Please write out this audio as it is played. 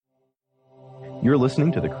You're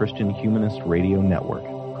listening to the Christian Humanist Radio Network,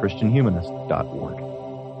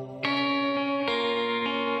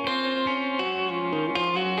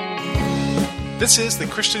 christianhumanist.org. This is the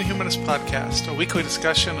Christian Humanist Podcast, a weekly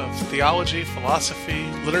discussion of theology, philosophy,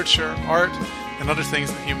 literature, art, and other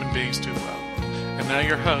things that human beings do well. And now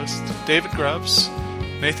your hosts, David Grubbs,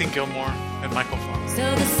 Nathan Gilmour, and Michial Farmer.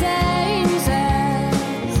 So the same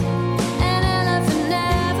says, an elephant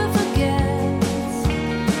never forgets,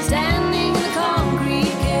 standing in the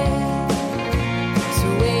concrete gate,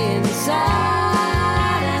 sway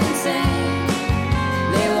inside and insane.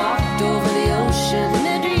 They walked over the ocean in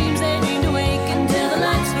their dreams, they dreamed awake until the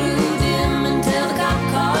lights grew dim, until the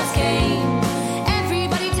cop cars came.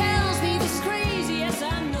 Everybody tells me this is crazy, yes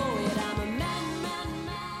I know it, I'm a man.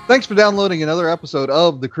 Thanks for downloading another episode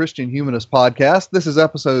of the Christian Humanist Podcast. This is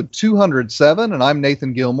episode 207, and I'm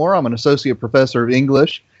Nathan Gilmour. I'm an associate professor of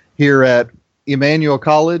English here at Emmanuel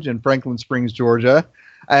College in Franklin Springs, Georgia.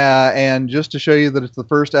 And just to show you that it's the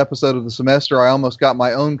first episode of the semester, I almost got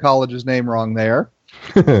my own college's name wrong there.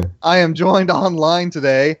 I am joined online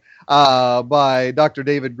today by Dr.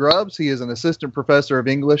 David Grubbs. He is an assistant professor of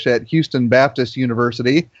English at Houston Baptist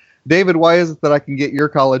University. David, why is it that I can get your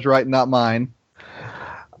college right and not mine?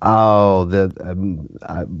 Oh,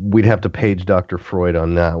 we'd have to page Dr. Freud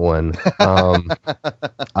on that one.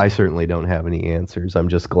 I certainly don't have any answers. I'm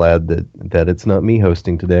just glad that it's not me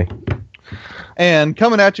hosting today. And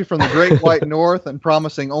coming at you from the Great White North and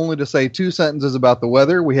promising only to say two sentences about the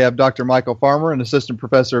weather, we have Dr. Michial Farmer, an assistant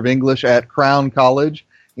professor of English at Crown College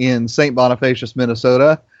in St. Bonifacius,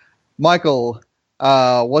 Minnesota. Michial,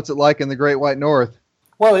 what's it like in the Great White North?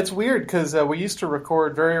 Well, it's weird because we used to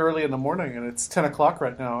record very early in the morning, and it's 10 o'clock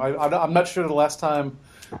right now. I'm not sure the last time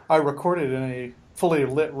I recorded in a fully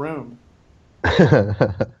lit room.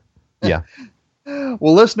 Yeah.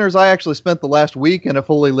 Well, listeners, I actually spent the last week in a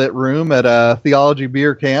fully lit room at a theology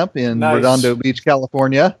beer camp in Redondo Beach,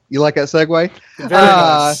 California. You like that segue? Very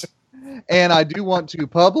nice. And I do want to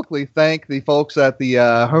publicly thank the folks at the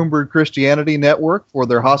Homebrewed Christianity Network for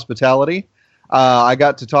their hospitality. I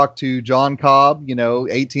got to talk to John Cobb,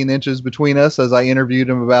 18 inches between us, as I interviewed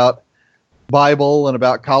him about Bible and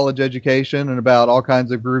about college education and about all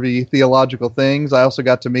kinds of groovy theological things. I also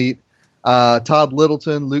got to meet Todd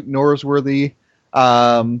Littleton, Luke Norsworthy,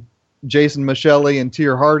 Jason Micheli, and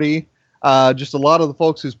Tier Hardy. Just a lot of the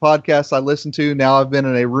folks whose podcasts I listen to. Now I've been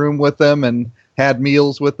in a room with them and had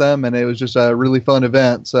meals with them, and it was just a really fun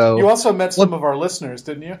event. So you also met some of our listeners,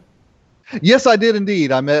 didn't you? Yes, I did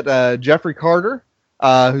indeed. I met Jeffrey Carter,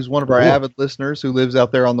 who's one of our avid listeners who lives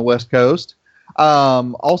out there on the West Coast.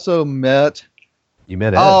 Also met... You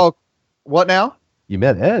met Ed. Oh, what now? You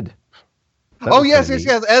met Ed. Yes.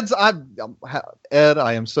 Ed's... Ed,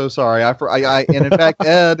 I am so sorry. And in fact,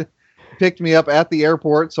 Ed picked me up at the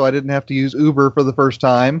airport, so I didn't have to use Uber for the first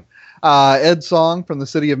time. Ed Song from the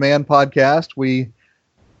City of Man podcast. We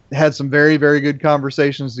had some very, very good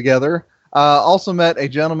conversations together. Also met a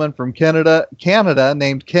gentleman from Canada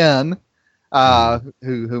named Ken,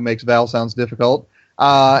 who makes vowel sounds difficult.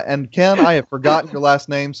 And Ken, I have forgotten your last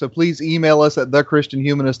name, so please email us at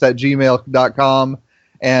thechristianhumanist@gmail.com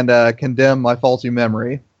and condemn my faulty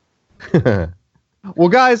memory. Well,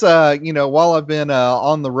 guys, while I've been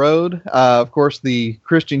on the road, of course, the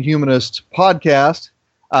Christian Humanist podcast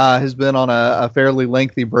has been on a fairly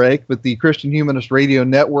lengthy break, but the Christian Humanist Radio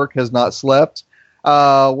Network has not slept.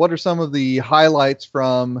 What are some of the highlights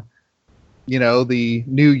from, the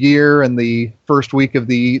new year and the first week of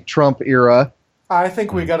the Trump era? I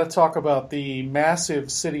think we got to talk about the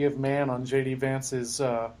massive City of Man on J.D. Vance's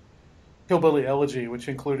Hillbilly Elegy, which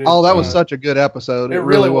included... Oh, that was such a good episode. It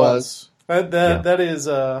really was.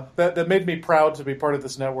 That made me proud to be part of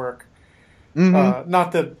this network. Mm-hmm.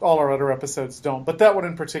 Not that all our other episodes don't, but that one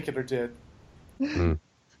in particular did. Mm.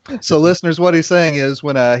 So, listeners, what he's saying is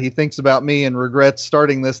when he thinks about me and regrets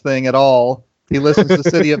starting this thing at all, he listens to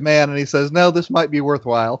City of Man and he says, no, this might be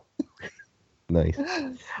worthwhile. Nice.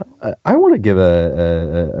 I want to give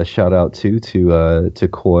a shout out to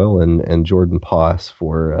Coyle and Jordan Poss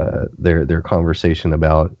for their conversation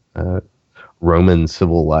about Roman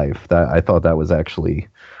civil life. I thought that was actually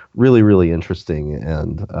really, really interesting,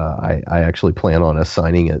 and I actually plan on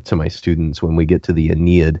assigning it to my students when we get to the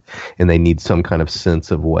Aeneid and they need some kind of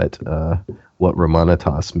sense of what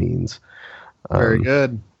Romanitas means. Very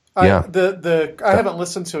good. Yeah. I haven't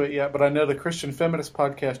listened to it yet, but I know the Christian Feminist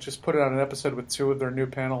podcast just put out an episode with two of their new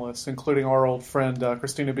panelists, including our old friend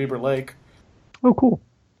Christina Bieber Lake. Oh, cool.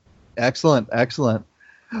 Excellent.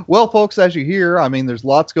 Well, folks, as you hear, there's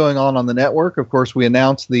lots going on the network. Of course, we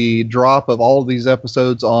announced the drop of all of these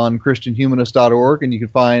episodes on christianhumanist.org, and you can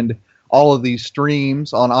find all of these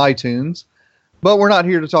streams on iTunes. But we're not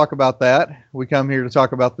here to talk about that. We come here to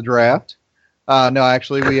talk about the draft. No,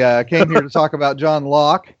 actually, we came here to talk about John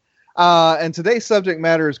Locke. And today's subject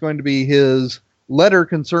matter is going to be his letter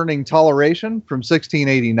concerning toleration from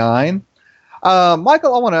 1689.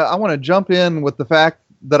 Michael, I want to jump in with the fact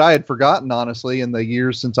that I had forgotten, honestly, in the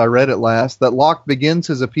years since I read it last, that Locke begins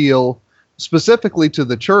his appeal specifically to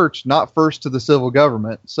the church, not first to the civil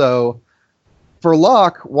government. So for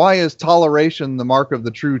Locke, why is toleration the mark of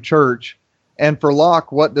the true church? And for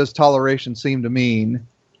Locke, what does toleration seem to mean?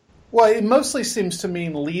 Well, it mostly seems to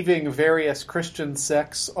mean leaving various Christian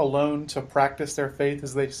sects alone to practice their faith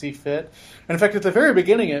as they see fit. And in fact, at the very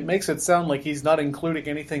beginning, it makes it sound like he's not including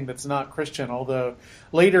anything that's not Christian, although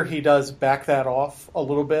later he does back that off a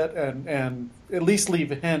little bit and at least leave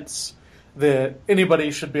hints that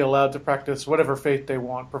anybody should be allowed to practice whatever faith they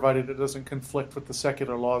want, provided it doesn't conflict with the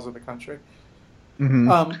secular laws of the country.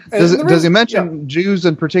 Mm-hmm. Does he mention Jews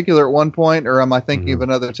in particular at one point, or am I thinking of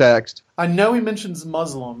another text? I know he mentions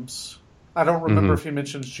Muslims. I don't remember if he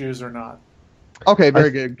mentions Jews or not. Okay,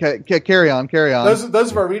 very good. Carry on.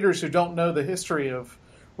 Those of our readers who don't know the history of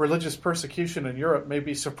religious persecution in Europe may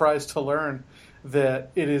be surprised to learn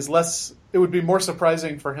that it would be more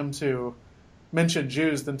surprising for him to mention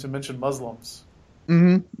Jews than to mention Muslims.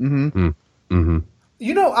 You know,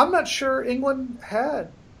 I'm not sure England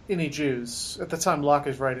had any Jews at the time Locke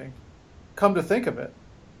is writing. Come to think of it.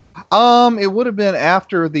 It would have been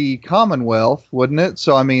after the Commonwealth, wouldn't it?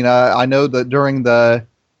 So, I mean, I know that during the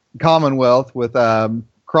Commonwealth with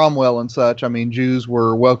Cromwell and such, I mean, Jews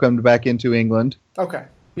were welcomed back into England. Okay.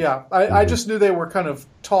 Yeah. I just knew they were kind of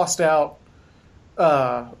tossed out,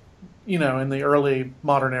 in the early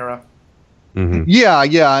modern era.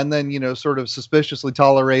 Yeah. And then, sort of suspiciously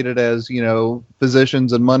tolerated as,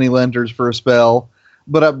 physicians and moneylenders for a spell.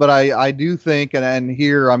 But I do think, and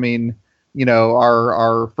here, I mean,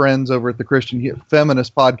 our friends over at the Christian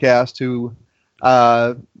Feminist podcast who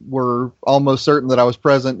were almost certain that I was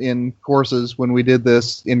present in courses when we did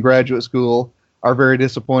this in graduate school are very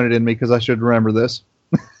disappointed in me because I should remember this.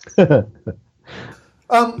 The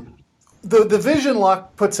vision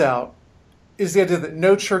Locke puts out is the idea that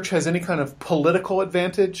no church has any kind of political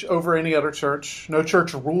advantage over any other church. No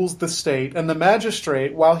church rules the state, and the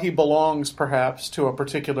magistrate, while he belongs perhaps to a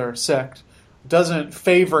particular sect, doesn't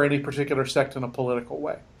favor any particular sect in a political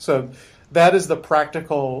way. So that is a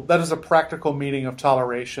practical meaning of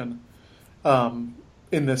toleration in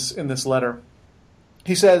this letter.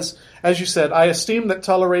 He says, as you said, I esteem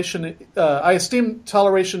toleration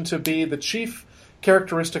to be the chief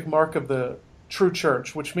characteristic mark of the true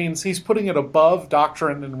church, which means he's putting it above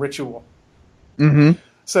doctrine and ritual.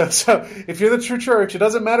 So if you're the true church, it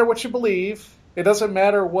doesn't matter what you believe. It doesn't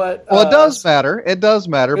matter what. Well, it does matter. It does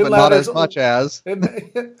matter, but not as much as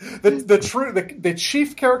the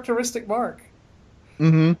chief characteristic mark.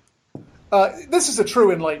 This is a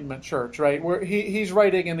true Enlightenment church, right? Where he's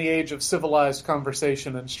writing in the age of civilized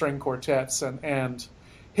conversation and string quartets, and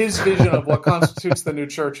his vision of what constitutes the new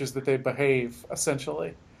church is that they behave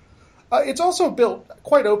essentially. It's also built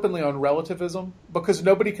quite openly on relativism because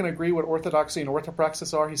nobody can agree what orthodoxy and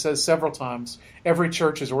orthopraxis are. He says several times, every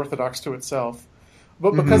church is orthodox to itself.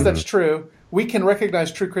 But because that's true, we can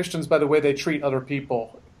recognize true Christians by the way they treat other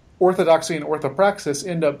people. Orthodoxy and orthopraxis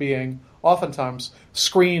end up being oftentimes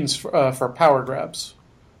screens for power grabs.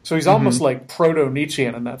 So he's almost like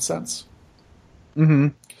proto-Nietzschean in that sense.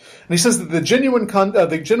 And he says that the genuine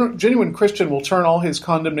Christian will turn all his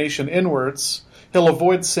condemnation inwards. He'll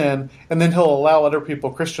avoid sin, and then he'll allow other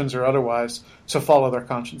people, Christians or otherwise, to follow their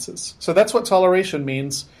consciences. So that's what toleration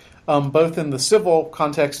means, both in the civil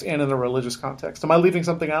context and in the religious context. Am I leaving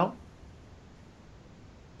something out?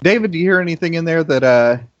 David, do you hear anything in there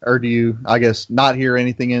that, or do you, I guess, not hear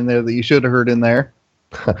anything in there that you should have heard in there?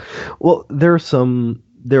 Well, there are some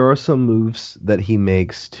moves that he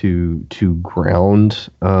makes to ground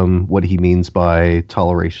what he means by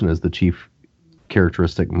toleration as the chief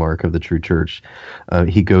characteristic mark of the true church.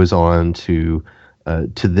 He goes on to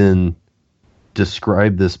then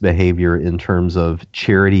describe this behavior in terms of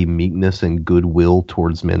charity, meekness, and goodwill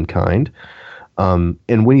towards mankind.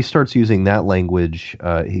 And when he starts using that language,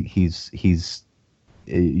 you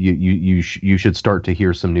should start to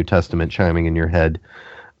hear some New Testament chiming in your head.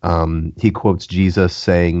 He quotes Jesus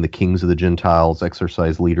saying, "The kings of the Gentiles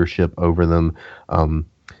exercise leadership over them."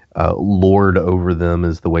 Lord over them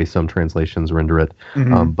is the way some translations render it.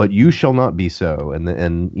 But you shall not be so. And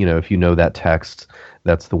if you know that text,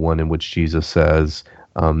 that's the one in which Jesus says,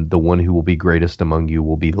 the one who will be greatest among you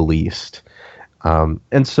will be the least.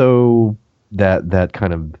 And so that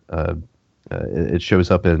kind of it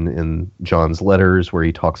shows up in John's letters where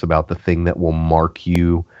he talks about the thing that will mark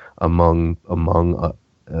you among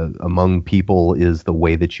people is the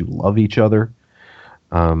way that you love each other.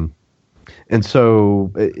 And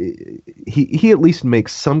so he at least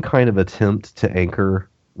makes some kind of attempt to anchor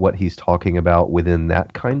what he's talking about within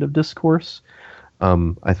that kind of discourse.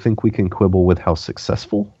 I think we can quibble with how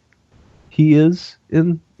successful he is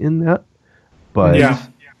in that, but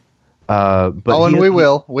we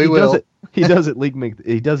will. He does at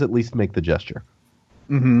least make the gesture.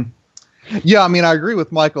 Mm-hmm. Yeah, I mean, I agree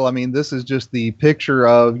with Michael. I mean, this is just the picture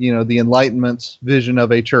of, the Enlightenment's vision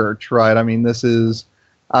of a church, right? I mean, this is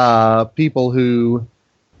people who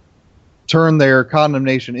turn their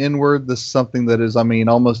condemnation inward. This is something that is,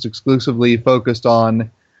 almost exclusively focused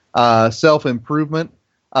on self-improvement.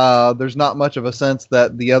 There's not much of a sense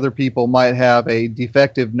that the other people might have a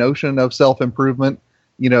defective notion of self-improvement,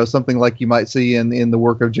 something like you might see in the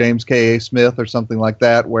work of James K.A. Smith or something like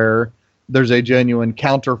that, where there's a genuine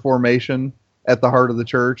counter formation at the heart of the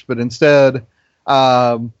church. But instead,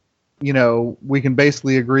 we can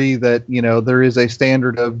basically agree that, there is a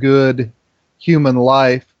standard of good human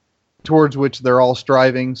life towards which they're all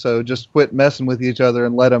striving. So just quit messing with each other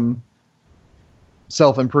and let them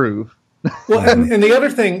self-improve. Well, and the other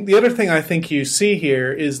thing I think you see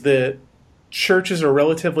here is that churches are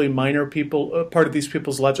relatively minor part of these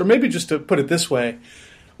people's lives, or maybe just to put it this way,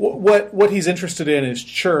 what he's interested in is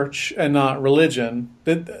church and not religion.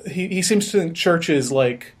 That he seems to think church is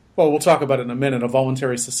like, well, we'll talk about it in a minute, a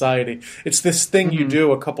voluntary society. It's this thing you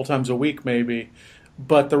do a couple times a week maybe,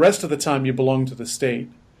 but the rest of the time you belong to the state.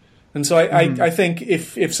 And so I think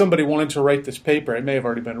if somebody wanted to write this paper, it may have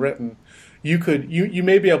already been written, you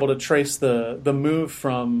may be able to trace the move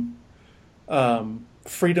from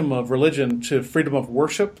freedom of religion to freedom of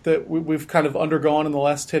worship that we've kind of undergone in the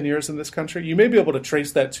last 10 years in this country. You may be able to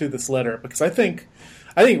trace that to this letter, because I think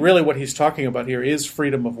really what he's talking about here is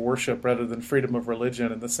freedom of worship rather than freedom of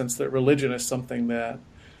religion, in the sense that religion is something that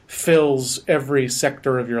fills every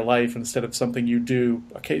sector of your life instead of something you do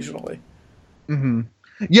occasionally. Mm-hmm.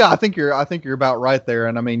 Yeah, I think you're about right there.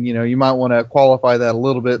 And I mean, you might want to qualify that a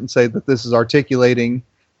little bit and say that this is articulating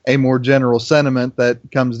a more general sentiment that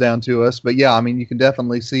comes down to us. But yeah, I mean, you can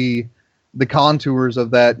definitely see the contours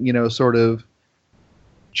of that, sort of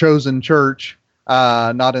chosen church,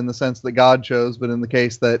 not in the sense that God chose, but in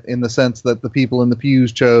the sense that the people in the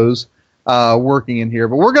pews chose, working in here.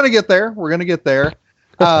 But we're going to get there.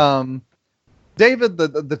 David,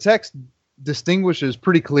 the text distinguishes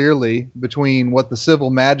pretty clearly between what the civil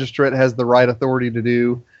magistrate has the right authority to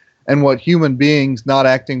do and what human beings not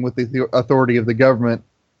acting with the authority of the government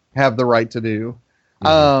have the right to do.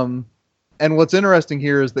 Mm-hmm. And what's interesting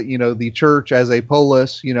here is that, the church as a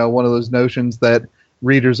polis, one of those notions that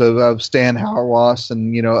readers of Stan Hauerwas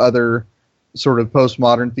and, other sort of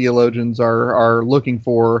postmodern theologians are looking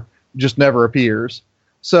for, just never appears.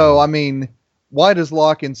 So, I mean, why does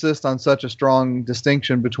Locke insist on such a strong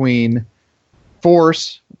distinction between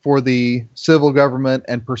force for the civil government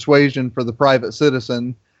and persuasion for the private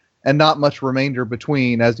citizen, and not much remainder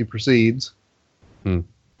between as he proceeds?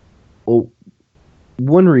 Well,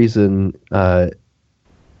 one reason I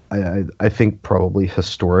think probably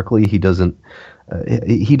historically he doesn't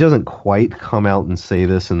quite come out and say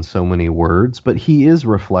this in so many words, but he is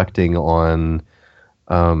reflecting on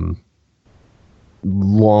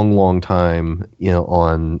long time,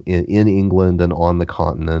 in England and on the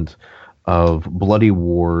continent, of bloody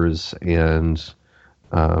wars and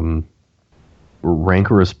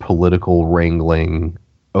rancorous political wrangling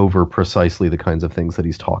over precisely the kinds of things that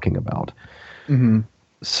he's talking about. Mm-hmm.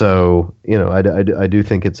 So, I do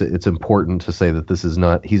think it's important to say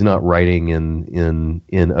that he's not writing in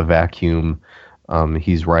a vacuum.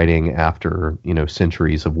 He's writing after,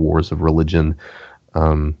 centuries of wars of religion,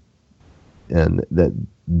 and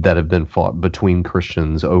that have been fought between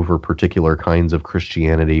Christians over particular kinds of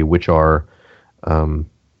Christianity, which are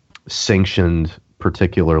sanctioned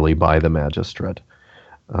particularly by the magistrate.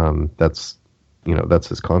 That's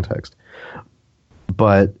his context.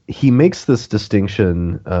 But he makes this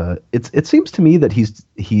distinction. It seems to me that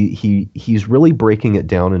he's really breaking it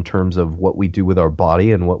down in terms of what we do with our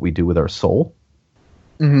body and what we do with our soul.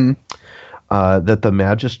 Mm-hmm. That the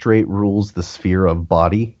magistrate rules the sphere of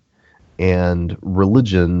body, and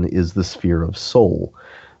religion is the sphere of soul.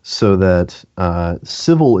 So that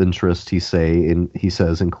civil interest, he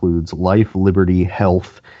says, includes life, liberty,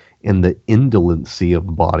 health, and the indolency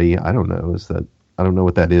of body. I don't know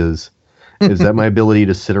what that is. Is that my ability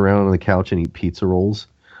to sit around on the couch and eat pizza rolls?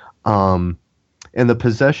 And the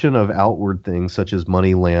possession of outward things such as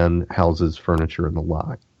money, land, houses, furniture, and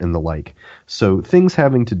the like. So things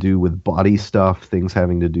having to do with body stuff, things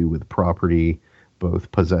having to do with property, both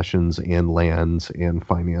possessions and lands and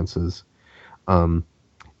finances, and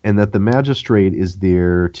that the magistrate is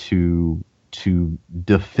there to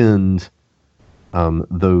defend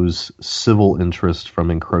those civil interests from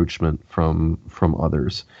encroachment from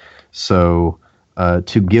others. So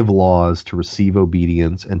to give laws, to receive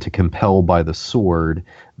obedience, and to compel by the sword,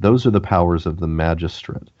 those are the powers of the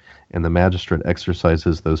magistrate. And the magistrate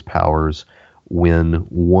exercises those powers when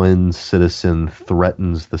one citizen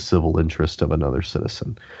threatens the civil interest of another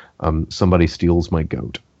citizen. Somebody steals my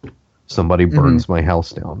goat. Somebody burns my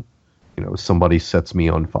house down. Somebody sets me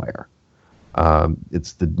on fire.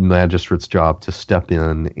 It's the magistrate's job to step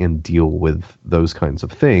in and deal with those kinds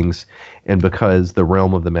of things. And because the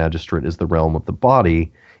realm of the magistrate is the realm of the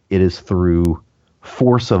body, it is through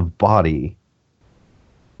force of body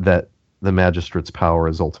that the magistrate's power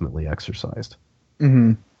is ultimately exercised.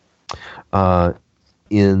 Mm-hmm.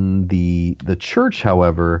 In the church,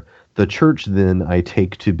 however, the church then I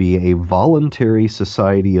take to be a voluntary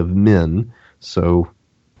society of men, so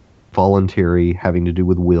voluntary having to do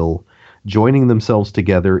with will, joining themselves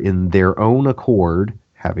together in their own accord,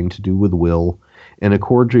 having to do with will, and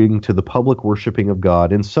according to the public worshiping of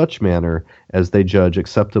God in such manner as they judge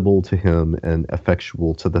acceptable to him and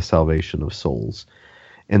effectual to the salvation of souls.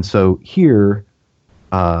 And so here,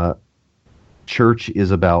 church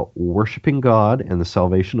is about worshiping God and the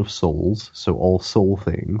salvation of souls, so all soul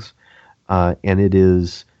things, and it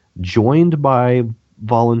is joined by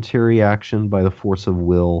voluntary action by the force of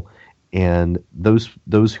will, and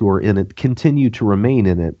those who are in it continue to remain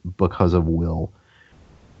in it because of will.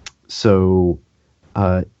 So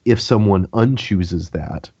if someone unchooses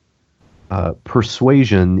that,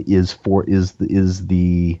 persuasion is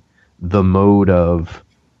the mode of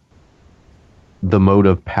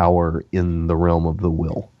power in the realm of the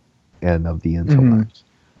will and of the intellect.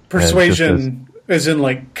 Persuasion is in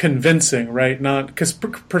like convincing, right? Not because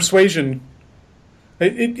persuasion.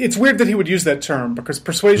 It's weird that he would use that term because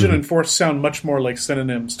persuasion and force sound much more like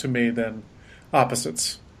synonyms to me than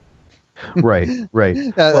opposites. Right.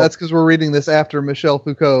 That's because we're reading this after Michel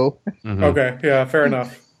Foucault. Mm-hmm. Okay, yeah, fair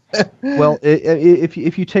enough. Well, if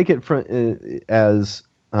you take it as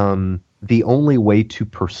the only way to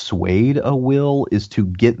persuade a will is to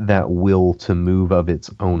get that will to move of its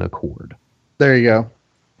own accord. There you go.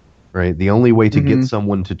 Right. The only way to get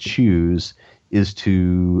someone to choose is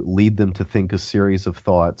to lead them to think a series of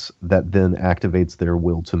thoughts that then activates their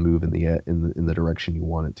will to move in the direction you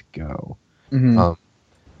want it to go. Mm-hmm.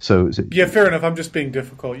 So yeah, fair enough. I'm just being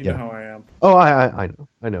difficult. You know how I am. Oh, I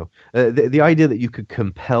know. The idea that you could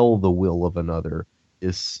compel the will of another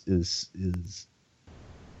is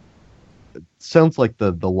sounds like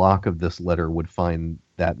the Locke of this letter would find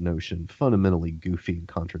that notion fundamentally goofy and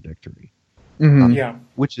contradictory. Yeah,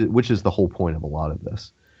 which is the whole point of a lot of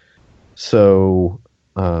this. So,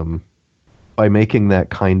 by making that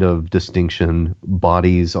kind of distinction,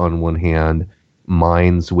 bodies on one hand,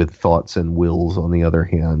 minds with thoughts and wills on the other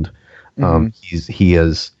hand, he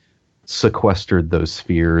has sequestered those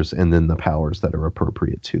spheres and then the powers that are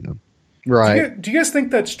appropriate to them. Right. Do you guys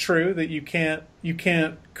think that's true, that you can't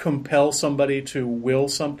compel somebody to will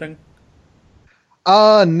something?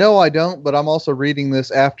 No, I don't, but I'm also reading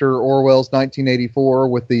this after Orwell's 1984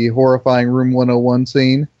 with the horrifying Room 101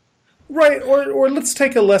 scene. Right, or let's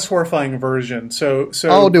take a less horrifying version. So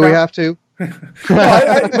do we have to?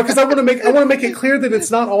 Because I want to make it clear that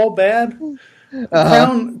it's not all bad.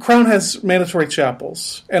 Crown has mandatory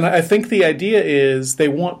chapels, and I think the idea is they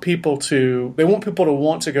want people to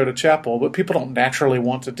want to go to chapel, but people don't naturally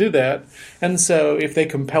want to do that. And so if they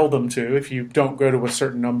compel them to, if you don't go to a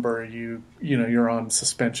certain number, you're on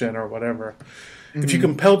suspension or whatever. If you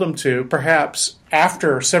compel them to, perhaps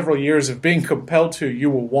after several years of being compelled to, you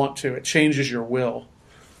will want to. It changes your will.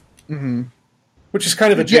 Mm-hmm. Which is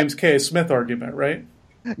kind of a James K. Smith argument, right?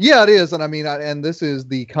 Yeah, it is. And I mean, and this is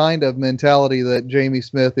the kind of mentality that Jamie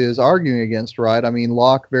Smith is arguing against, right? I mean,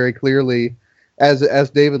 Locke very clearly, as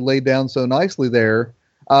David laid down so nicely there,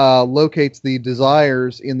 locates the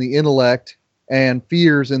desires in the intellect and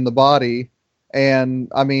fears in the body.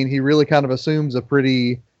 And I mean, he really kind of assumes a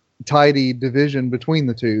pretty tidy division between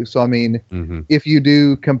the two. So, I mean, if you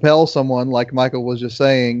do compel someone, like Michael was just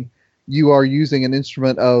saying, you are using an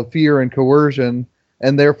instrument of fear and coercion,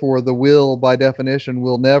 and therefore the will, by definition,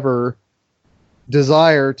 will never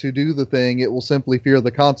desire to do the thing. It will simply fear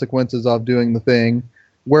the consequences of doing the thing.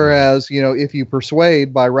 Whereas, if you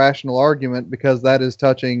persuade by rational argument, because that is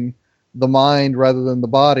touching the mind rather than the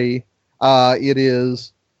body, it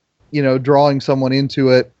is, drawing someone into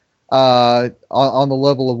it on the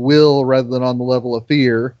level of will rather than on the level of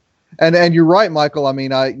fear. And you're right, Michael. I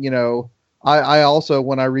mean, I also,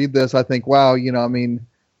 when I read this, I think, wow,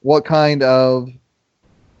 what kind of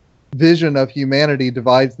vision of humanity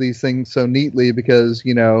divides these things so neatly? Because,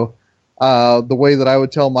 the way that I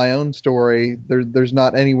would tell my own story, there's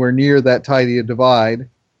not anywhere near that tidy a divide.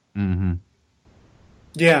 Mm-hmm.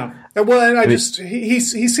 Yeah. Well, and he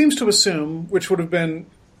seems to assume, which would have been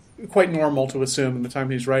quite normal to assume in the time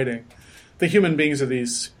he's writing, that human beings are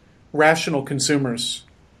these rational consumers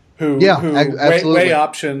who weigh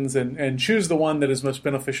options and choose the one that is most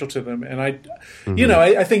beneficial to them. And I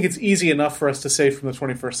think it's easy enough for us to say from the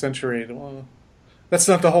 21st century, well, that's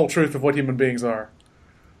not the whole truth of what human beings are.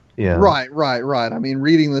 Yeah. Right. I mean,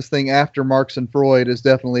 reading this thing after Marx and Freud is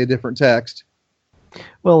definitely a different text.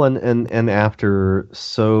 Well, and after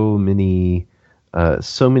so many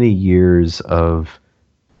years of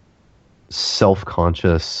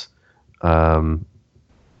self-conscious and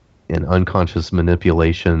unconscious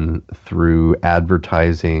manipulation through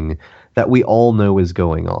advertising that we all know is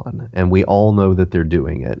going on, and we all know that they're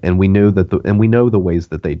doing it, and we know the ways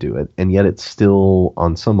that they do it, and yet it still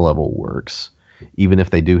on some level works, even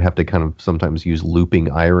if they do have to kind of sometimes use looping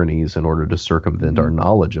ironies in order to circumvent our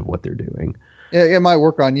knowledge of what they're doing. Yeah, it might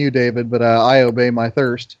work on you, David, but I obey my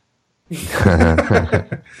thirst.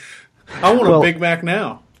 I want a Big Mac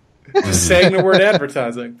now. Just saying the word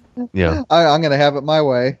advertising. Yeah, I'm going to have it my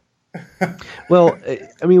way. Well,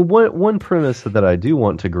 I mean, one premise that I do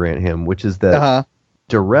want to grant him, which is that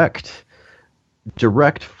direct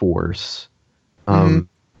force,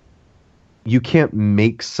 you can't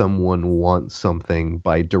make someone want something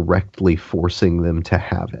by directly forcing them to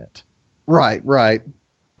have it. Right.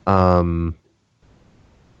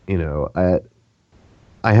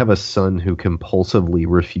 I have a son who compulsively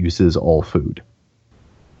refuses all food.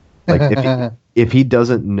 Like if he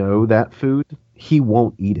doesn't know that food, he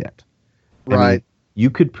won't eat it. Right. I mean, you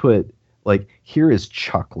could put here is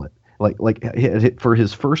chocolate. Like for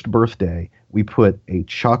his first birthday, we put a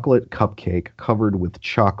chocolate cupcake covered with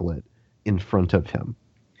chocolate in front of him.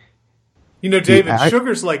 David,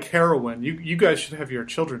 sugar's like heroin. You guys should have your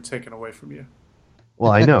children taken away from you.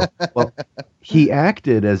 Well, I know. Well, he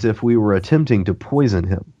acted as if we were attempting to poison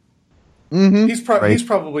him. Mm-hmm. He's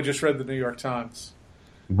probably just read the New York Times.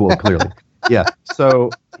 Well, clearly. Yeah. So,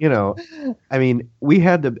 I mean, we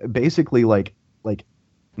had to basically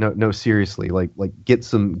no, seriously, get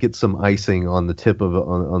some icing on the tip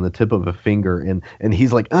of a finger, and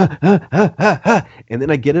he's like, and then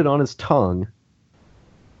I get it on his tongue,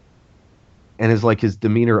 and his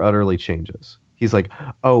demeanor utterly changes. He's like,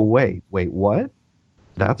 oh, wait, what?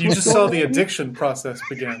 That's you just saw the addiction process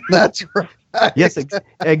begin. That's right. Yes,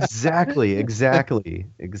 exactly.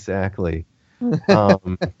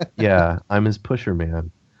 Yeah, I'm his pusher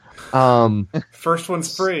man. First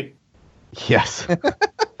one's free. Yes,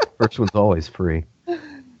 first one's always free.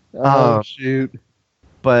 Oh shoot!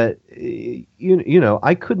 But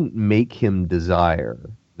I couldn't make him desire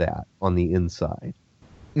that on the inside.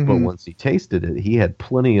 Mm-hmm. But once he tasted it, he had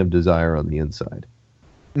plenty of desire on the inside.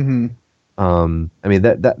 Mm-hmm. I mean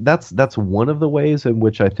that's one of the ways in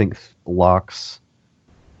which I think Locke's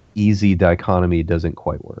easy dichotomy doesn't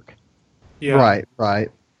quite work. Yeah. Right.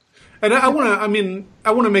 And I want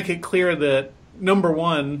to make it clear that number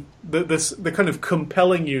one, the kind of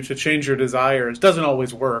compelling you to change your desires doesn't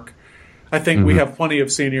always work. I think we have plenty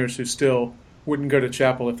of seniors who still wouldn't go to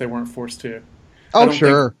chapel if they weren't forced to. Oh,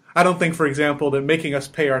 sure. I don't think, for example, that making us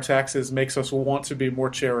pay our taxes makes us want to be more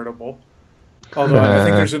charitable. Although I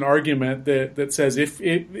think there's an argument that says if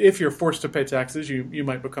you're forced to pay taxes, you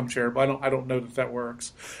might become charitable. I don't know that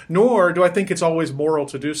works. Nor do I think it's always moral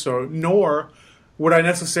to do so. Nor would I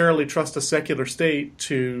necessarily trust a secular state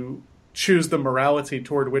to choose the morality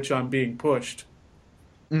toward which I'm being pushed.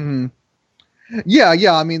 Mm-hmm.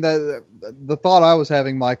 Yeah. I mean, the thought I was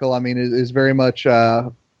having, Michael, I mean, is very much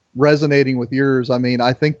resonating with yours. I mean,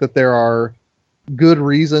 I think that there are good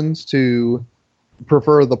reasons to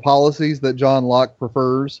prefer the policies that John Locke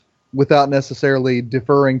prefers without necessarily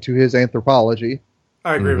deferring to his anthropology.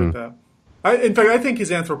 I agree with that. In fact, I think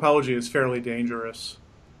his anthropology is fairly dangerous.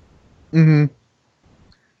 Mm-hmm.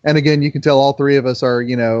 And again, you can tell all three of us are,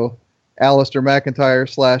 Alistair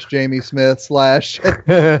McIntyre / Jamie Smith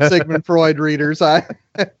 / Sigmund Freud readers.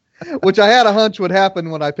 Which I had a hunch would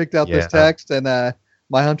happen when I picked out this text, and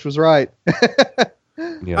my hunch was right.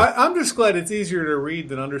 Yeah. I'm just glad it's easier to read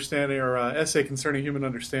than Understanding or Essay Concerning Human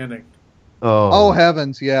Understanding. Oh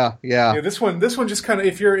heavens, yeah. This one just kind of,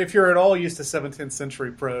 if you're at all used to 17th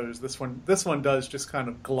century prose, this one does just kind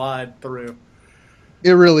of glide through.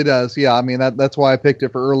 It really does, yeah. I mean that's why I picked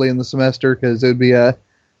it for early in the semester, because it would be a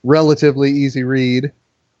relatively easy read.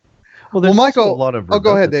 Well, Michael, a lot of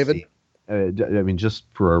go ahead, David. just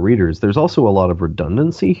for our readers, there's also a lot of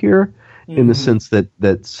redundancy here in the sense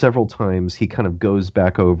that several times he kind of goes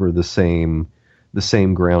back over the same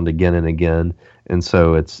ground again and again. And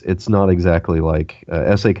so it's not exactly like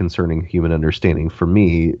Essay Concerning Human Understanding. For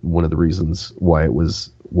me, one of the reasons why it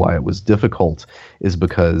was difficult is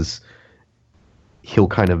because he'll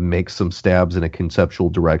kind of make some stabs in a conceptual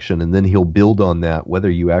direction, and then he'll build on that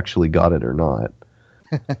whether you actually got it or not.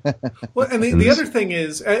 Well, and the other thing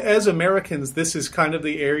is, as Americans, this is kind of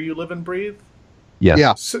the air you live and breathe. Yes.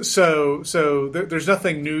 Yeah. So there's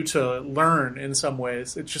nothing new to learn in some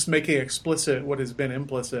ways. It's just making explicit what has been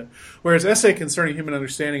implicit. Whereas Essay Concerning Human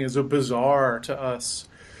Understanding is a bizarre to us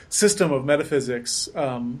system of metaphysics,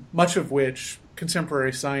 much of which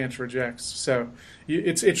contemporary science rejects. So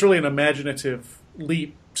it's really an imaginative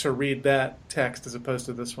leap to read that text as opposed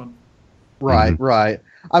to this one. Right, right.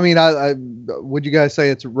 I mean, I would you guys say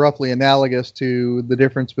it's roughly analogous to the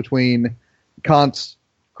difference between Kant's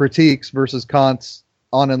critiques versus Kant's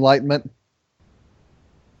On Enlightenment?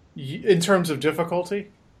 In terms of difficulty?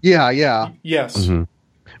 Yeah. Yes. Mm-hmm.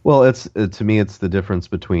 Well, to me, it's the difference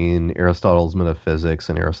between Aristotle's metaphysics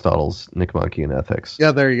and Aristotle's Nicomachean Ethics.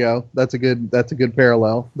 Yeah, there you go. That's a good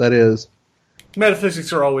parallel. That is.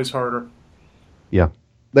 Metaphysics are always harder. Yeah.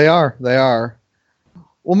 They are.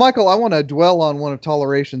 Well, Michael, I want to dwell on one of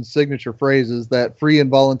Toleration's signature phrases, that free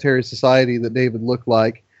and voluntary society that David looked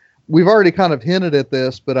like. We've already kind of hinted at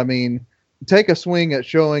this, but I mean, take a swing at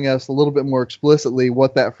showing us a little bit more explicitly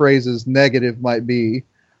what that phrase's negative might be.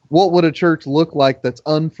 What would a church look like that's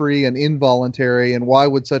unfree and involuntary, and why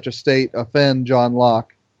would such a state offend John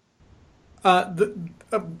Locke?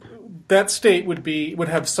 That state would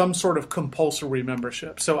have some sort of compulsory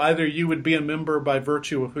membership. So either you would be a member by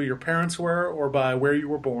virtue of who your parents were or by where you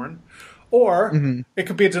were born, or it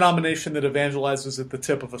could be a denomination that evangelizes at the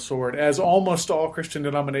tip of a sword, as almost all Christian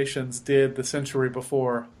denominations did the century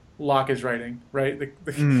before Locke is writing, right?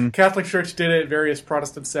 The Catholic Church did it, various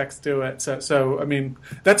Protestant sects do it. So, I mean,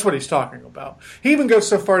 that's what he's talking about. He even goes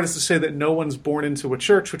so far as to say that no one's born into a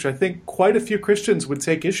church, which I think quite a few Christians would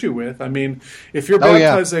take issue with. I mean, if you're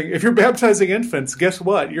baptizing infants, guess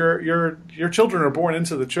what? Your children are born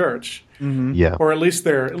into the church. Mm-hmm. Yeah. Or at least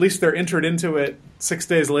they're entered into it 6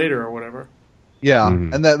 days later or whatever. Yeah,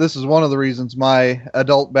 and this is one of the reasons my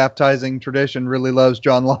adult baptizing tradition really loves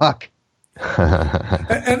John Locke.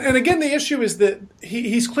 and again, the issue is that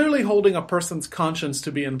he's clearly holding a person's conscience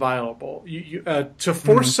to be inviolable. To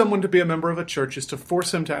force someone to be a member of a church is to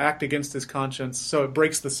force him to act against his conscience, so it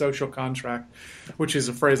breaks the social contract, which is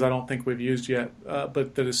a phrase I don't think we've used yet,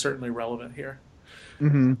 but that is certainly relevant here.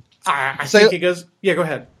 Mm-hmm. I think he goes... Yeah, go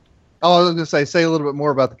ahead. Oh, I was going to say a little bit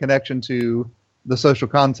more about the connection to the social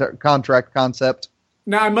contract concept.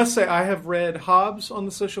 Now, I must say, I have read Hobbes on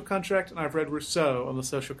the social contract, and I've read Rousseau on the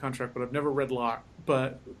social contract, but I've never read Locke.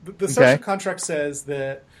 But the social contract says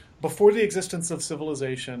that before the existence of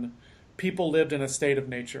civilization, people lived in a state of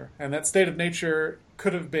nature. And that state of nature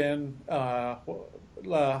could have been,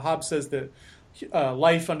 Hobbes says that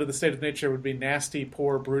life under the state of nature would be nasty,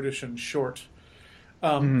 poor, brutish, and short.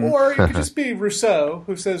 Or it could just be Rousseau,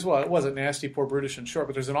 who says, well, it wasn't nasty, poor, brutish, and short,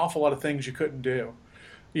 but there's an awful lot of things you couldn't do.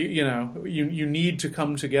 You need to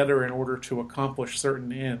come together in order to accomplish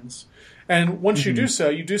certain ends. And once you do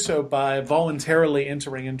so by voluntarily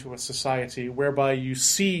entering into a society whereby you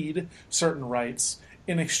cede certain rights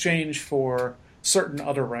in exchange for certain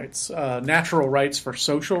other rights, natural rights for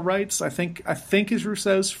social rights, I think is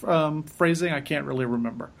Rousseau's phrasing. I can't really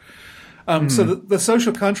remember. So the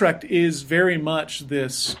social contract is very much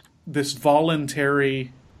this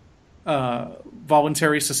voluntary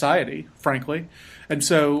society, frankly. And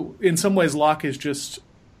so, in some ways, Locke is just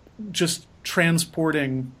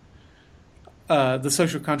transporting the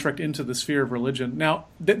social contract into the sphere of religion. Now,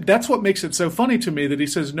 that's what makes it so funny to me that he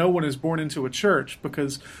says no one is born into a church,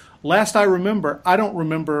 because last I remember, I don't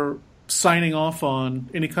remember signing off on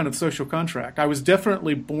any kind of social contract. I was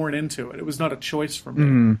definitely born into it. It was not a choice for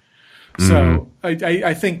me. So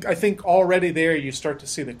I think already there you start to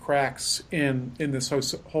see the cracks in this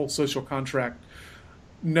whole social contract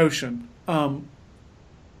notion.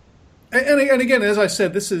 And again, as I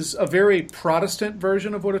said, this is a very Protestant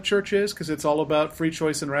version of what a church is, because it's all about free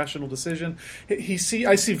choice and rational decision. I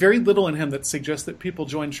see very little in him that suggests that people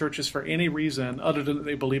join churches for any reason other than that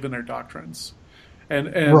they believe in their doctrines.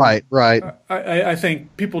 And right. I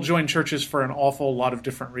think people join churches for an awful lot of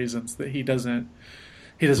different reasons that he doesn't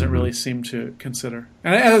really seem to consider.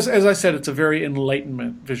 And as I said, it's a very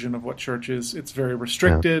Enlightenment vision of what church is. It's very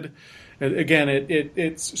restricted. Yeah. Again,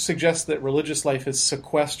 it suggests that religious life is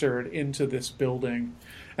sequestered into this building,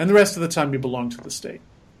 and the rest of the time you belong to the state.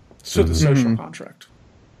 So the social contract.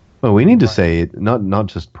 Well, we need to say not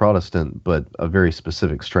just Protestant, but a very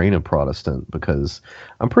specific strain of Protestant, because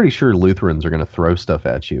I'm pretty sure Lutherans are going to throw stuff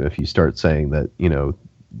at you if you start saying that,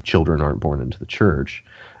 children aren't born into the church.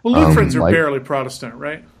 Well, Lutherans are barely Protestant,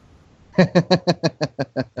 right?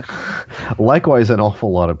 Likewise, an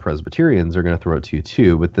awful lot of Presbyterians are going to throw it to you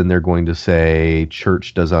too, but then they're going to say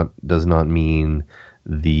church does not mean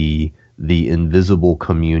the invisible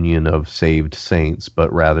communion of saved saints,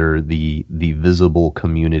 but rather the visible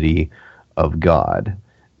community of God,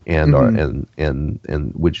 and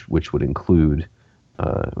and which would include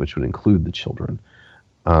the children.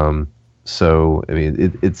 So I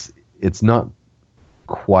mean, it's not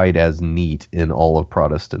quite as neat in all of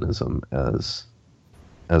Protestantism as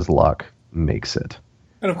Locke makes it.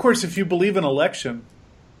 And of course, if you believe in election,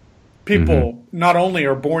 people not only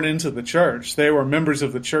are born into the church, they were members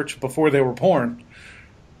of the church before they were born.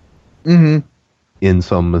 Mm-hmm. In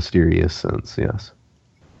some mysterious sense, yes.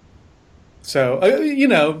 So,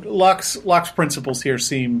 Locke's principles here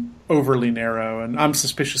seem overly narrow, and I'm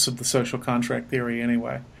suspicious of the social contract theory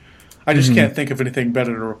anyway. I just can't think of anything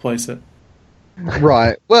better to replace it.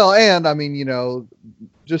 Right. Well, and I mean,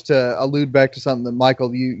 just to allude back to something that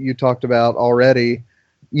Michael, you talked about already,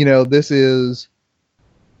 this is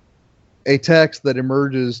a text that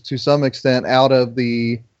emerges to some extent out of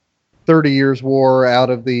the 30 Years' War, out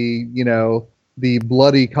of the, the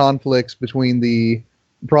bloody conflicts between the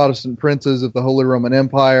Protestant princes of the Holy Roman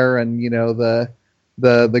Empire and,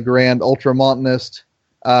 the grand ultramontanist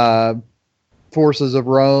forces of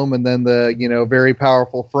Rome, and then the, very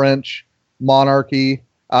powerful French monarchy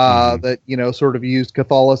that, sort of used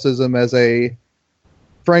Catholicism as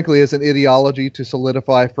frankly, as an ideology to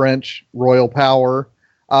solidify French royal power.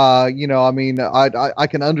 I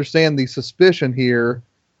can understand the suspicion here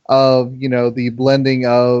of, the blending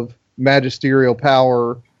of magistrate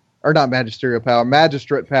power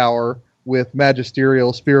with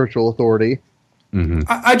magisterial spiritual authority. Mm-hmm.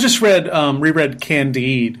 I just reread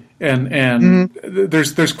Candide, and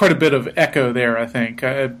there's quite a bit of echo there, I think.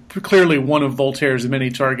 Clearly, one of Voltaire's many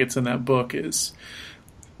targets in that book is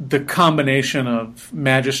the combination of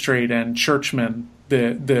magistrate and churchman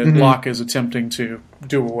that Locke is attempting to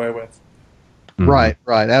do away with. Mm-hmm.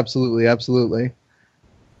 Right. Absolutely.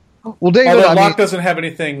 Well, David, although Locke doesn't have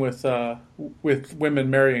anything with women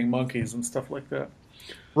marrying monkeys and stuff like that.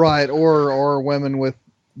 Right, or women with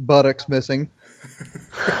buttocks missing.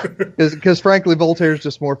 Because frankly, Voltaire's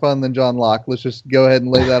just more fun than John Locke. Let's just go ahead and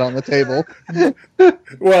lay that on the table.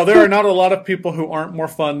 Well, there are not a lot of people who aren't more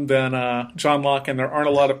fun than John Locke, and there aren't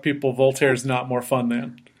a lot of people Voltaire's not more fun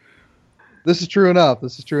than. This is true enough.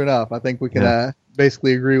 I think we can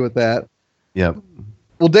basically agree with that. Yep.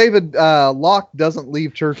 Well, David, Locke doesn't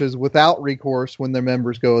leave churches without recourse when their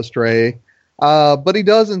members go astray, but he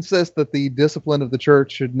does insist that the discipline of the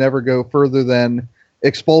church should never go further than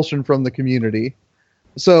expulsion from the community.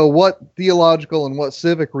 So what theological and what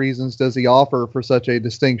civic reasons does he offer for such a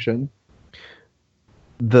distinction?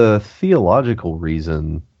 The theological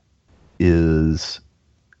reason is,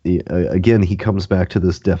 again, he comes back to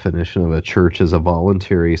this definition of a church as a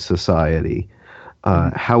voluntary society.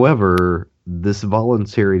 However, this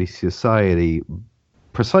voluntary society,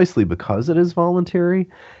 precisely because it is voluntary,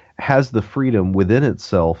 has the freedom within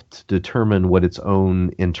itself to determine what its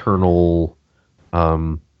own internal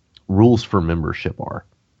rules for membership are,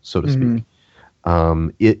 so to speak.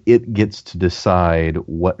 It gets to decide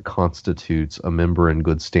what constitutes a member in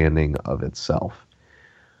good standing of itself.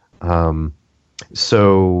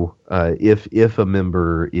 So if a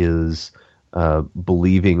member is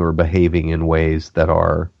believing or behaving in ways that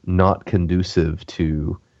are not conducive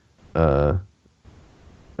to or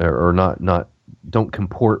not don't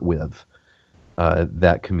comport with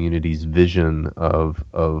that community's vision of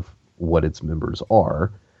what its members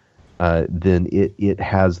are, then it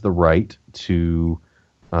has the right to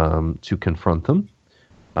confront them,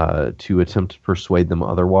 to attempt to persuade them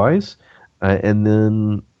otherwise, and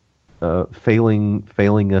then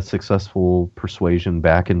failing a successful persuasion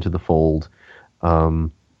back into the fold,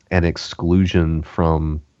 and exclusion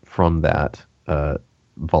from that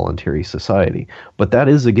voluntary society. But that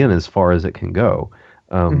is, again, as far as it can go,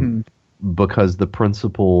 because the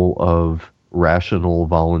principle of rational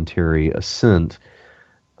voluntary assent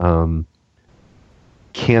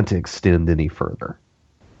can't extend any further.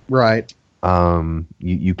 Right.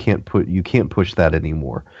 You can't push that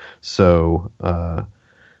anymore. So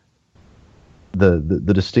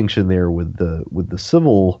the distinction there with the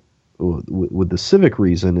civic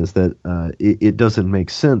reason is that it doesn't make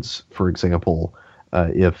sense, for example,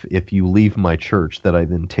 if you leave my church, that I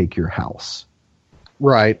then take your house.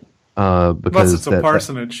 Right. Because unless it's a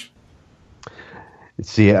parsonage.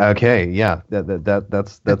 See, okay, yeah,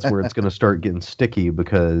 that's where it's going to start getting sticky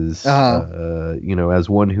because as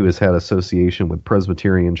one who has had association with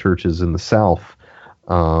Presbyterian churches in the South,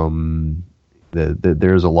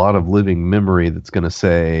 there's a lot of living memory that's going to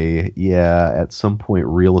say, yeah, at some point,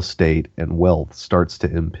 real estate and wealth starts to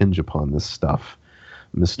impinge upon this stuff,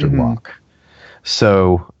 Mr. Locke.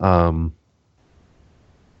 So,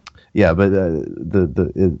 yeah, but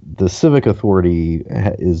the civic authority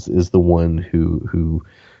is the one who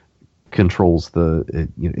controls the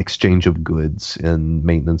exchange of goods and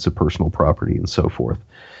maintenance of personal property and so forth,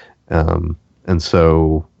 and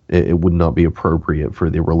so it would not be appropriate for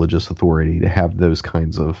the religious authority to have those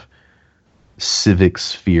kinds of civic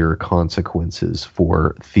sphere consequences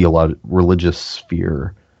for religious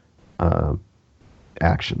sphere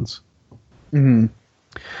actions. Mm-hmm.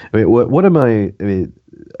 I mean, what am I? I mean,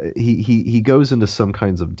 he goes into some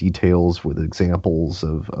kinds of details with examples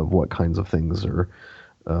of what kinds of things are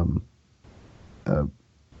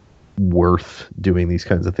worth doing these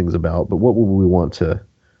kinds of things about. But what would we want to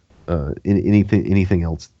anything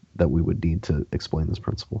else that we would need to explain this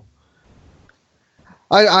principle?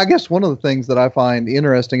 I guess one of the things that I find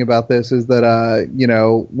interesting about this is that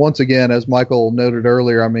once again, as Michael noted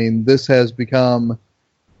earlier, I mean, this has become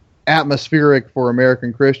atmospheric for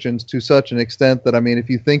American Christians to such an extent that, I mean,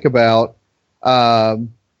 if you think about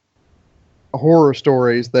horror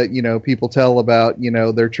stories that, people tell about,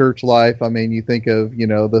 their church life, I mean, you think of,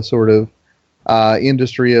 the sort of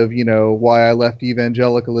industry of, Why I Left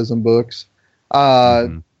Evangelicalism books.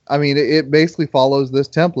 I mean, it basically follows this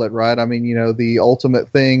template, right? I mean, the ultimate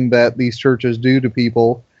thing that these churches do to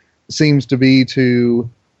people seems to be to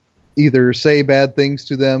either say bad things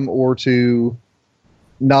to them or to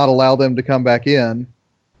not allow them to come back in.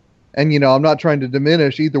 And, I'm not trying to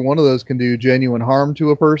diminish either one of those can do genuine harm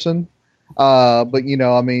to a person. But,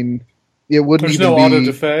 I mean, it wouldn't There's even no be...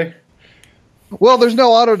 auto-da-fe? Well, there's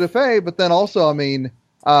no auto-da-fe, but then also, I mean,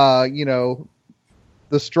 the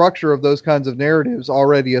structure of those kinds of narratives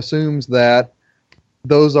already assumes that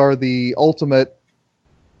those are the ultimate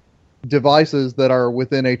devices that are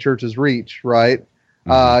within a church's reach, right?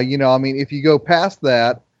 Mm-hmm. I mean, if you go past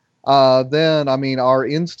that, then, I mean, our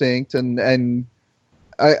instinct and I mean,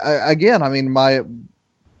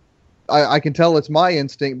 I can tell it's my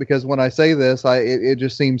instinct because when I say this, it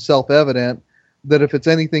just seems self-evident that if it's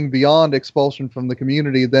anything beyond expulsion from the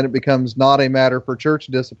community, then it becomes not a matter for church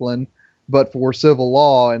discipline, but for civil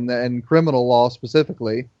law and criminal law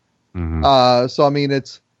specifically. Mm-hmm. So, I mean,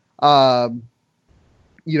 it's, in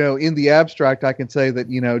the abstract, I can say that,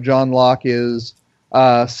 John Locke is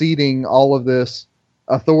ceding all of this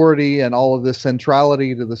authority and all of this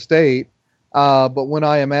centrality to the state. But when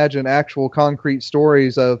I imagine actual concrete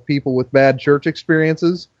stories of people with bad church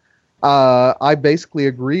experiences, I basically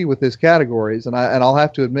agree with his categories. And I'll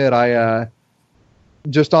have to admit, I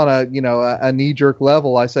just on a knee-jerk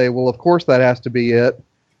level, I say, well, of course that has to be it.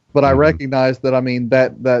 But I recognize that, I mean,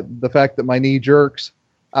 that the fact that my knee jerks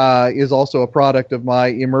is also a product of my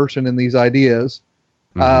immersion in these ideas.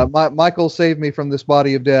 Michael saved me from this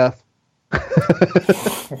body of death. I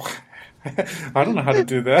don't know how to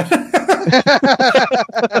do that.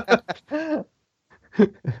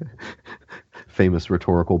 Famous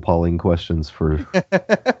rhetorical polling questions for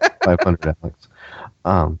 500 Alex.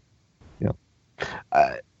 Yeah.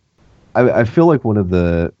 I feel like one of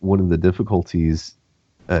the difficulties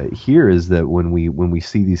here is that when we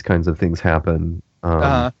see these kinds of things happen,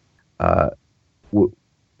 I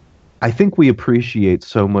think we appreciate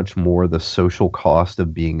so much more the social cost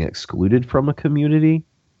of being excluded from a community.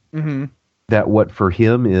 Mm-hmm. That what for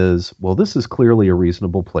him is, well, this is clearly a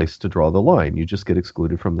reasonable place to draw the line. You just get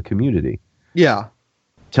excluded from the community. Yeah.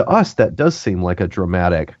 To us, that does seem like a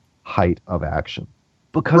dramatic height of action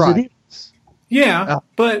because it is. Yeah,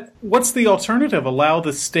 but what's the alternative? Allow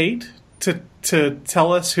the state to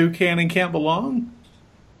tell us who can and can't belong?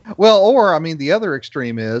 Well, or, I mean, the other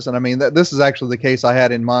extreme is, and I mean, this is actually the case I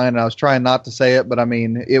had in mind, and I was trying not to say it, but I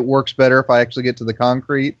mean, it works better if I actually get to the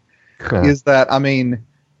concrete, is that, I mean,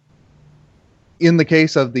 in the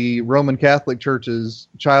case of the Roman Catholic Church's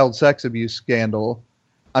child sex abuse scandal,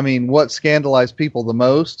 I mean, what scandalized people the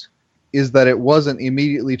most is that it wasn't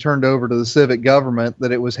immediately turned over to the civic government,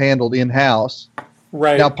 that it was handled in-house.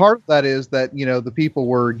 Right. Now, part of that is that, the people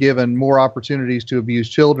were given more opportunities to abuse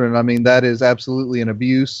children. I mean, that is absolutely an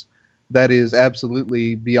abuse. That is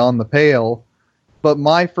absolutely beyond the pale. But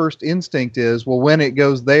my first instinct is, well, when it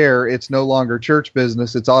goes there, it's no longer church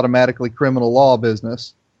business. It's automatically criminal law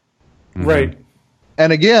business. Mm-hmm. Right.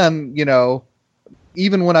 And again,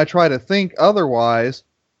 even when I try to think otherwise,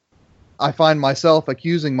 I find myself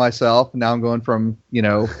accusing myself. Now I'm going from,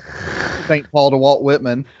 St. Paul to Walt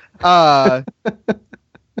Whitman. But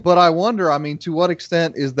I wonder, I mean, to what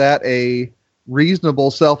extent is that a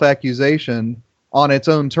reasonable self-accusation on its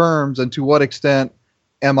own terms, and to what extent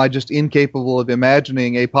am I just incapable of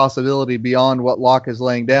imagining a possibility beyond what Locke is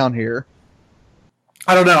laying down here?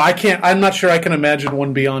 I don't know. I'm not sure I can imagine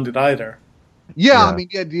one beyond it either. Yeah, I mean,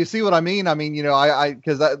 do you see what I mean? I mean,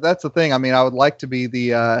 because that's the thing. I mean, I would like to be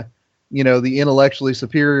the intellectually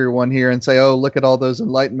superior one here and say, oh, look at all those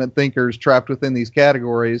Enlightenment thinkers trapped within these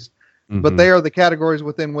categories. Mm-hmm. But they are the categories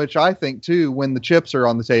within which I think, too, when the chips are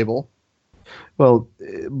on the table. Well,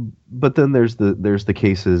 but then there's the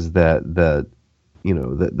cases that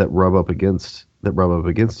rub up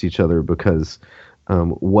against each other, because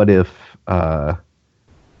what if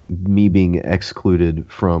me being excluded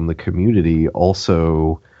from the community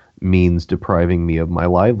also means depriving me of my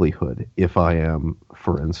livelihood if I am,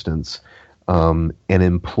 for instance, an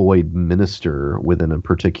employed minister within a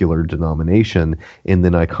particular denomination, and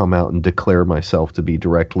then I come out and declare myself to be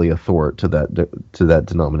directly author to that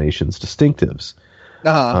denomination's distinctives.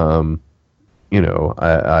 Uh-huh.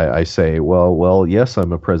 I say, well, yes,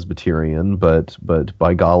 I'm a Presbyterian, but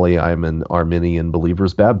by golly, I'm an Arminian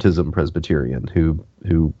Believer's Baptism Presbyterian who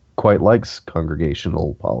quite likes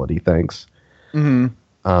congregational polity, thanks. Mm-hmm.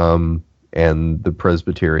 And the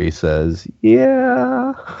presbytery says,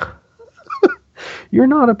 yeah, you're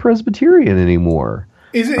not a Presbyterian anymore.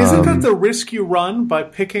 Isn't that the risk you run by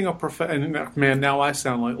picking a profession? Man, now I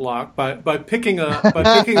sound like Locke. By picking a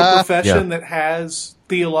profession that has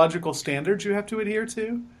theological standards you have to adhere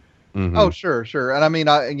to. Mm-hmm. Oh, sure. And I mean,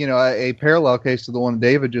 a parallel case to the one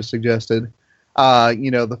David just suggested.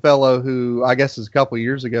 The fellow who I guess is a couple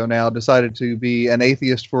years ago now decided to be an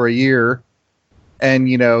atheist for a year, and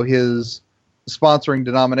his sponsoring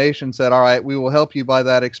denomination said, "All right, we will help you by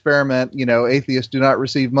that experiment. Atheists do not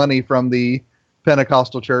receive money from the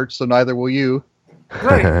Pentecostal church, so neither will you."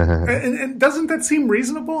 Right. and doesn't that seem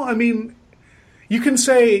reasonable? I mean, you can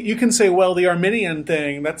say, well, the Arminian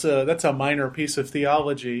thing, that's a minor piece of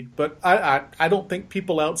theology, but I don't think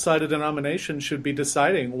people outside a denomination should be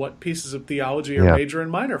deciding what pieces of theology are major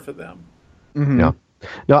and minor for them. Mm-hmm. Yeah.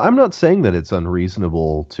 Now, I'm not saying that it's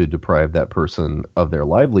unreasonable to deprive that person of their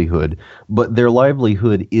livelihood, but their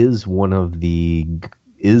livelihood is one of the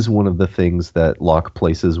things that Locke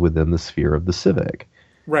places within the sphere of the civic.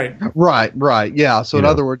 Right. Yeah. So in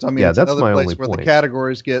other words, I mean, it's that's another my place where point. The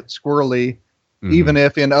categories get squirrely, mm-hmm. even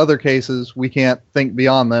if in other cases we can't think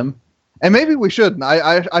beyond them. And maybe we shouldn't.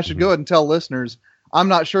 I should go ahead and tell listeners, I'm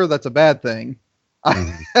not sure that's a bad thing.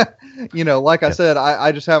 Mm-hmm. Like I said,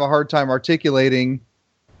 I just have a hard time articulating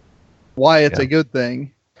why it's a good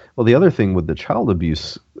thing. Well, the other thing with the child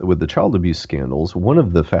abuse scandals, one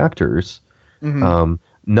of the factors, mm-hmm.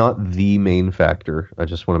 Not the main factor. I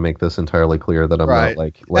just want to make this entirely clear that I'm not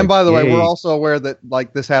like. And by the way, we're also aware that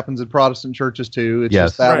this happens in Protestant churches too. It's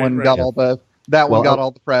just that one got all the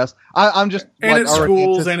all the press. I'm just and at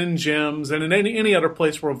schools and in gyms and in any other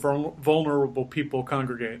place where vulnerable people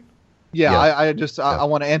congregate. Yeah. I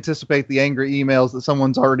want to anticipate the angry emails that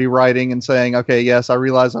someone's already writing and saying, okay, yes, I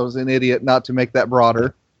realize I was an idiot not to make that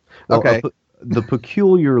broader. Okay. The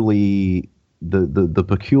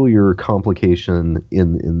peculiar complication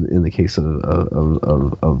in the case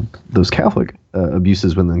of those Catholic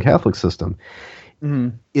abuses within the Catholic system mm-hmm.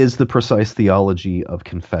 is the precise theology of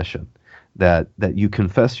confession, that you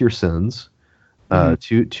confess your sins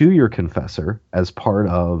to your confessor as part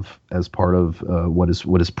of what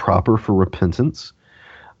is proper for repentance,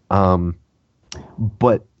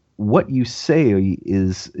 but what you say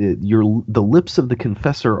is the lips of the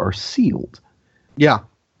confessor are sealed. Yeah.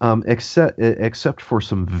 Except for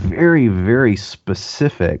some very, very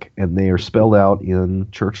specific, and they are spelled out in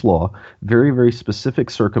church law, very, very specific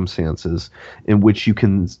circumstances in which you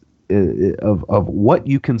can of what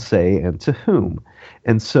you can say and to whom.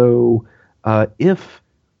 And so if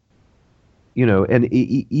and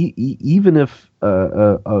even if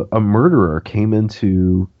a murderer came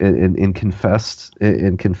into and confessed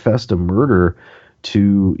a murder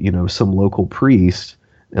to some local priest,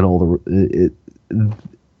 and all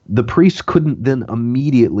the priest couldn't then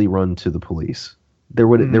immediately run to the police. There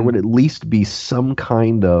would at least be some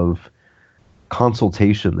kind of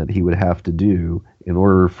consultation that he would have to do in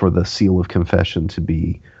order for the seal of confession to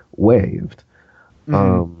be waived.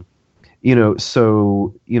 Mm-hmm.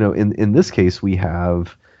 In this case, we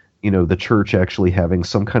have, the church actually having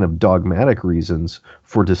some kind of dogmatic reasons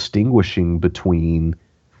for distinguishing between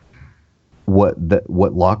what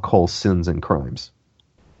Locke calls sins and crimes.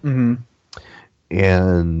 Mm-hmm.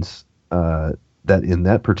 And that in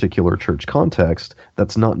that particular church context,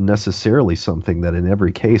 that's not necessarily something that in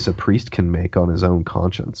every case a priest can make on his own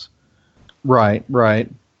conscience. Right, right.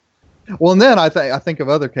 Well, and then I think of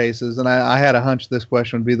other cases, and I had a hunch this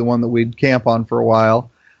question would be the one that we'd camp on for a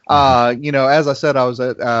while. As I said, I was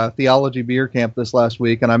at Theology Beer Camp this last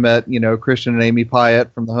week, and I met, Christian and Amy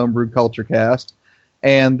Pyatt from the Homebrewed Culture Cast,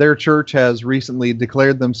 and their church has recently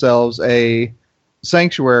declared themselves a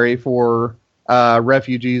sanctuary for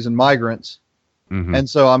refugees and migrants. Mm-hmm. And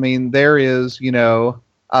so, I mean, there is,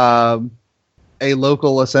 a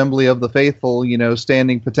local assembly of the faithful,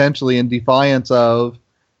 standing potentially in defiance of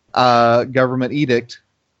government edict.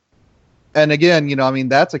 And again,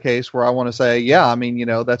 that's a case where I want to say,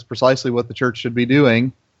 that's precisely what the church should be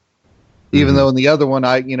doing. Even though in the other one,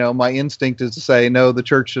 my instinct is to say, no, the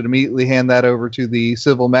church should immediately hand that over to the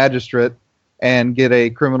civil magistrate and get a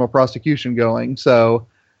criminal prosecution going. So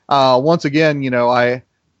once again,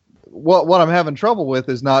 what I'm having trouble with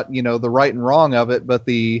is not, the right and wrong of it, but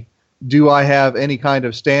do I have any kind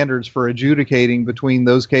of standards for adjudicating between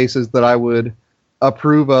those cases that I would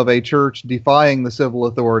approve of a church defying the civil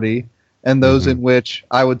authority and those in which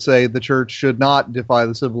I would say the church should not defy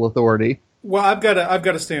the civil authority? Well, I've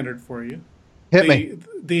got a standard for you. Hit me.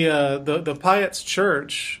 The Pyatt's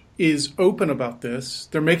church is open about this.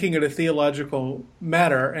 They're making it a theological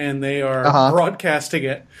matter, and they are broadcasting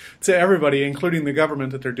it to everybody, including the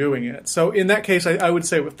government, that they're doing it. So in that case, I would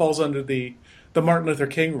say it falls under the Martin Luther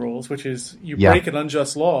King rules, which is you break an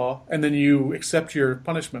unjust law, and then you accept your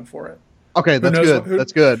punishment for it. Okay, that's good.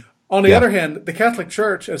 That's good. On the other hand, the Catholic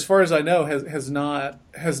Church, as far as I know, has not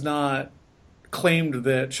claimed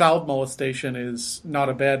that child molestation is not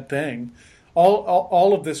a bad thing.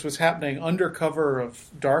 All of this was happening under cover of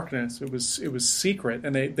darkness. It was secret,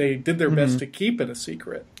 and they did their best to keep it a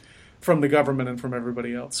secret from the government and from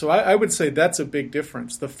everybody else. So I would say that's a big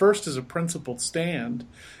difference. The first is a principled stand,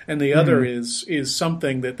 and the other is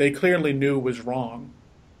something that they clearly knew was wrong.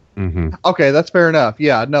 Okay, that's fair enough.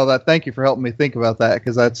 Yeah, no, thank you for helping me think about that,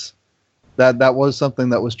 because that was something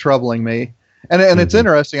that was troubling me. And it's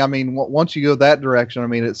interesting. I mean, once you go that direction, I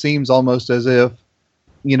mean, it seems almost as if,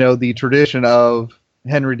 the tradition of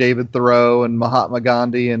Henry David Thoreau and Mahatma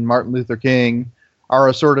Gandhi and Martin Luther King are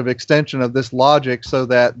a sort of extension of this logic, so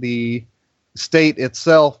that the state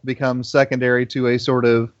itself becomes secondary to a sort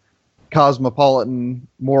of cosmopolitan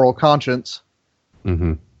moral conscience.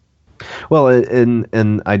 Well,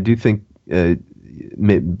 and I do think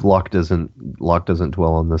Locke doesn't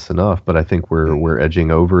dwell on this enough, but I think we're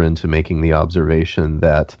edging over into making the observation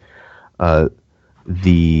that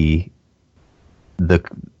the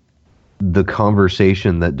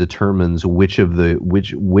conversation that determines which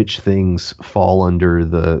things fall under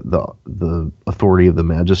the authority of the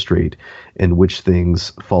magistrate and which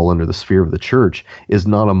things fall under the sphere of the church is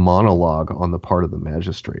not a monologue on the part of the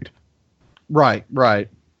magistrate. Right.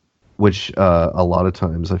 Which a lot of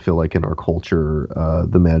times I feel like in our culture,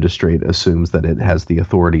 the magistrate assumes that it has the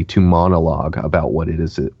authority to monologue about what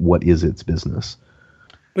is its business.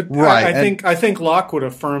 But right. I think Locke would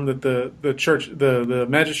affirm that the church, the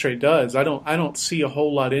magistrate does. I don't see a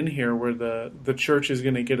whole lot in here where the church is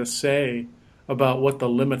going to get a say about what the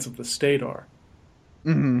limits of the state are.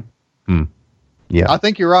 Yeah, I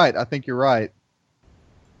think you're right.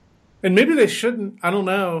 And maybe they shouldn't. I don't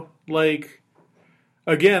know.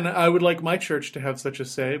 Again, I would like my church to have such a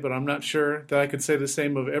say, but I'm not sure that I could say the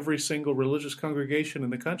same of every single religious congregation in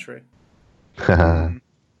the country.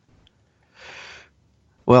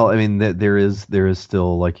 Well, I mean, there is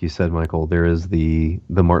still, like you said, Michael, there is the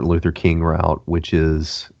Martin Luther King route, which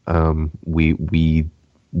is we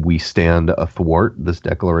stand athwart this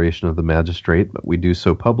declaration of the magistrate, but we do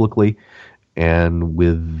so publicly and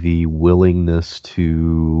with the willingness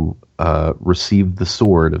to receive the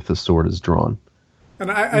sword if the sword is drawn. And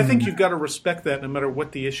I think you've got to respect that no matter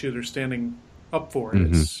what the issue they're standing up for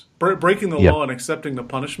is. Breaking the law and accepting the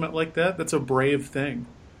punishment like that, that's a brave thing.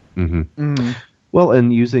 Well,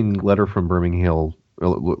 and using letter from Birmingham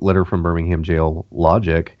jail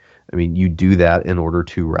logic, I mean, you do that in order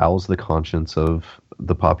to rouse the conscience of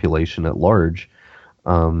the population at large,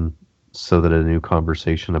 so that a new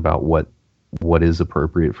conversation about what is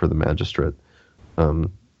appropriate for the magistrate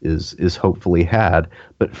is hopefully had,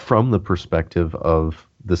 but from the perspective of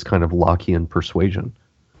this kind of Lockean persuasion.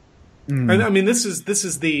 And I mean, this is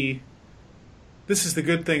the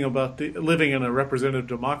good thing about living in a representative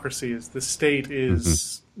democracy is the state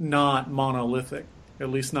is not monolithic, at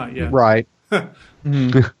least not yet. Right. Well,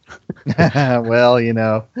 I'm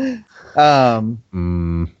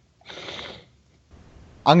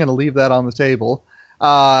going to leave that on the table,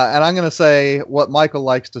 and I'm going to say what Michael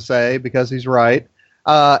likes to say because he's right.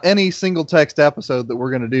 Any single text episode that we're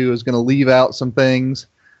going to do is going to leave out some things.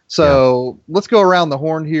 So let's go around the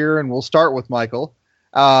horn here, and we'll start with Michael.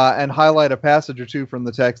 and highlight a passage or two from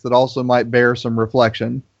the text that also might bear some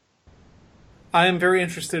reflection. I am very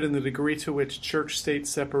interested in the degree to which church-state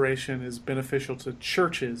separation is beneficial to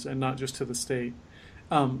churches and not just to the state,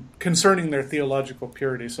 concerning their theological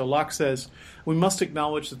purity. So Locke says, we must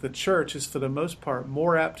acknowledge that the church is for the most part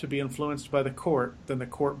more apt to be influenced by the court than the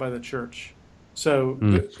court by the church. So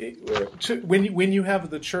when you have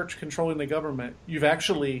the church controlling the government, you've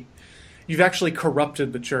actually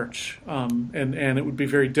corrupted the church, and it would be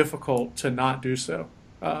very difficult to not do so.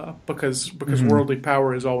 Because worldly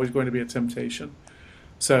power is always going to be a temptation.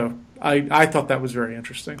 So I thought that was very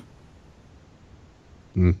interesting.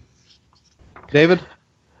 David?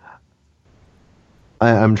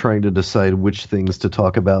 I'm trying to decide which things to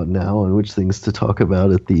talk about now and which things to talk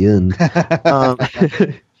about at the end.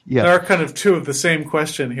 Yeah. There are kind of two of the same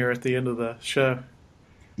question here at the end of the show.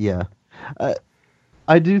 Yeah.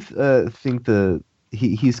 I do think that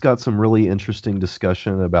he's got some really interesting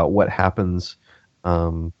discussion about what happens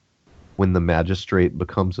when the magistrate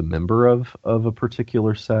becomes a member of a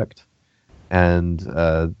particular sect, and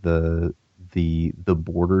the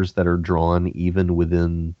borders that are drawn even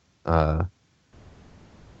within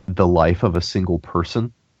the life of a single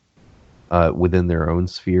person within their own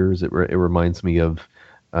spheres. It reminds me of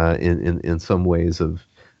in some ways of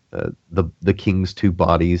the king's two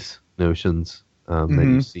bodies notions that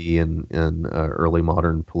you see in early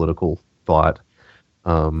modern political thought.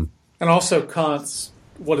 And also Kant's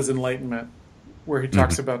What is Enlightenment, where he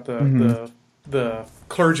talks about the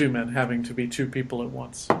clergyman having to be two people at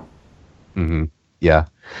once. Yeah,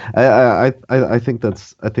 I think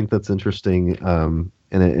that's interesting. And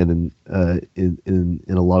in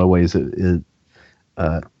a lot of ways,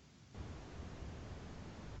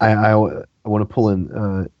 I want to pull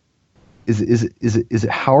in. Is it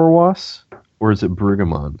Hauerwas or is it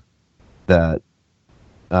Brueggemann that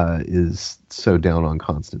is so down on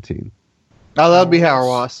Constantine? Oh, that would be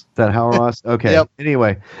Hauerwas. Is that Hauerwas? Okay. Yep.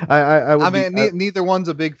 Anyway, neither one's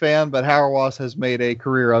a big fan, but Hauerwas has made a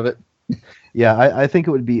career of it. Yeah, I think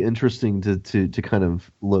it would be interesting to kind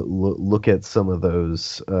of look at some of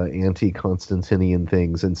those anti-Constantinian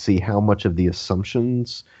things and see how much of the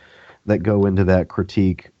assumptions that go into that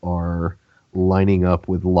critique are lining up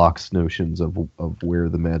with Locke's notions of where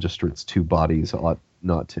the magistrate's two bodies ought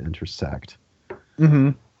not to intersect.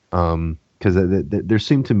 Because there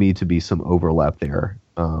seemed to me to be some overlap there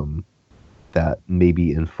that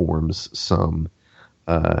maybe informs some,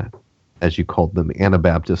 as you called them,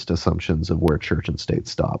 Anabaptist assumptions of where church and state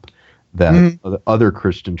stop, that other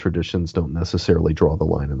Christian traditions don't necessarily draw the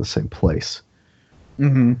line in the same place.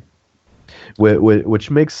 Which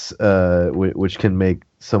can make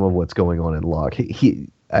some of what's going on in Locke.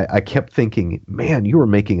 I kept thinking, man, you were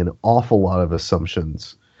making an awful lot of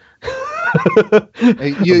assumptions.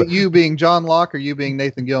 You being John Locke or you being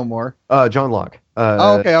Nathan Gilmour? John Locke.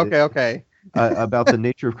 Okay. About the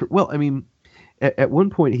nature of... Well, I mean, at one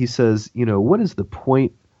point he says, what is the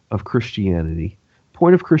point of Christianity?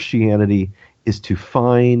 Point of Christianity is to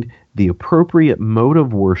find the appropriate mode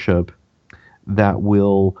of worship that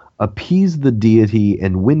will appease the deity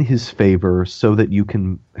and win his favor so that you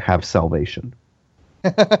can have salvation.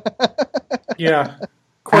 Yeah,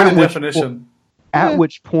 quite a definition. At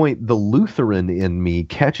which point the Lutheran in me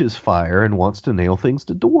catches fire and wants to nail things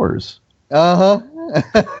to doors. So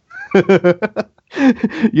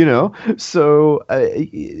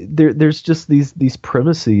there's just these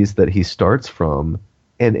premises that he starts from,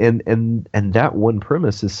 and that one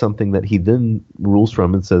premise is something that he then rules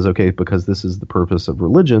from and says, okay, because this is the purpose of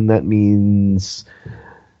religion, that means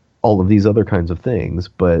all of these other kinds of things.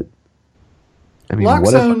 But I mean,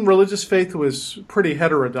 Locke's own religious faith was pretty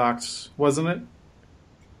heterodox, wasn't it?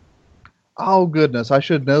 Oh goodness, I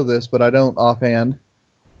should know this, but I don't offhand.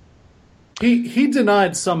 He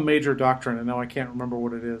denied some major doctrine, and now I can't remember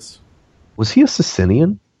what it is. Was he a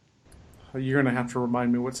Socinian? You're going to have to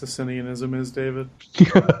remind me what Socinianism is, David.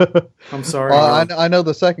 I'm sorry. I know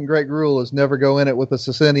the second great rule is never go in it with a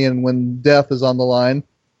Socinian when death is on the line.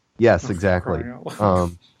 Yes, exactly. I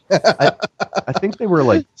think they were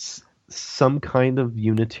like some kind of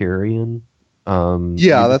Unitarian.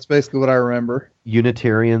 That's basically what I remember.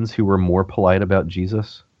 Unitarians who were more polite about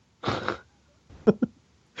Jesus. I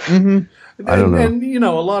don't know. And a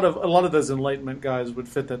lot of those Enlightenment guys would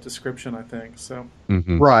fit that description, I think. So.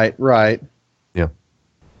 Right. Yeah.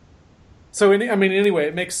 So anyway,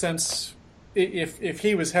 it makes sense. If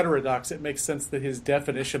he was heterodox, it makes sense that his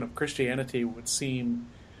definition of Christianity would seem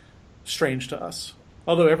strange to us.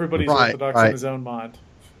 Although everybody's orthodox in his own mind.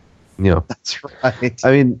 Yeah, that's right.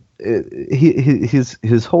 I mean,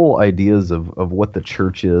 his whole ideas of what the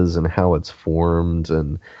church is and how it's formed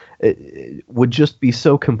and it would just be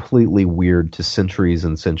so completely weird to centuries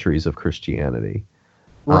and centuries of Christianity.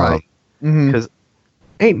 Right. Because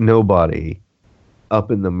ain't nobody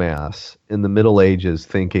up in the mass in the Middle Ages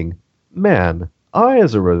thinking, man, I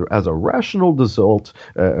as a rational adult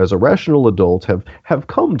have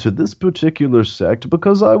come to this particular sect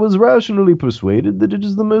because I was rationally persuaded that it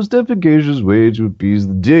is the most efficacious way to appease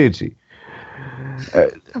the deity.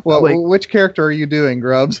 Well, which character are you doing,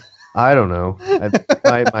 Grubbs? I don't know.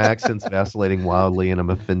 My accent's vacillating wildly, and I'm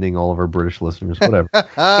offending all of our British listeners. Whatever.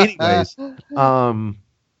 Anyways,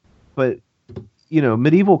 but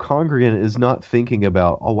medieval congregant is not thinking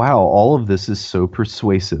about, oh wow, all of this is so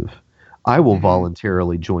persuasive. I will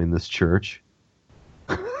voluntarily join this church.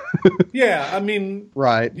 Yeah, I mean,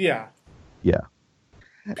 right. Yeah. Yeah.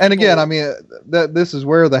 And again, I mean, this is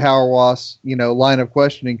where the Hauerwas, line of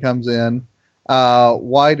questioning comes in.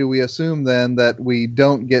 Why do we assume then that we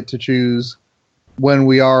don't get to choose when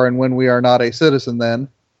we are and when we are not a citizen then?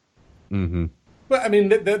 Mm-hmm. Well, I mean,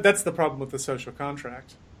 that's the problem with the social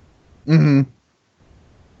contract. Mm-hmm.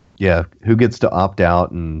 Yeah, who gets to opt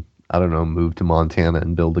out and, I don't know, move to Montana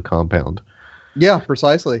and build a compound? Yeah,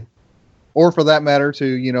 precisely. Or for that matter,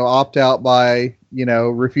 to, opt out by,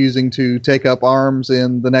 refusing to take up arms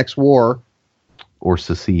in the next war. Or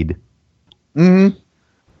secede. Mm-hmm.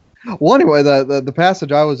 Well, anyway, the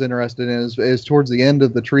passage I was interested in is towards the end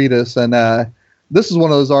of the treatise, and this is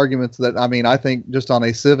one of those arguments that, I mean, I think just on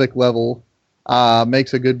a civic level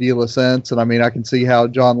makes a good deal of sense, and I mean, I can see how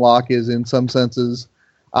John Locke is, in some senses,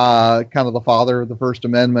 kind of the father of the First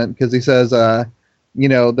Amendment, because he says,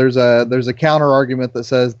 there's a counter argument that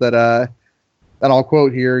says that, and I'll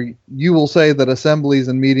quote here, "You will say that assemblies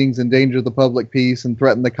and meetings endanger the public peace and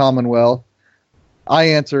threaten the Commonwealth. I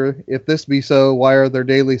answer, if this be so, why are there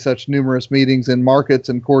daily such numerous meetings in markets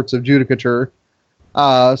and courts of judicature?"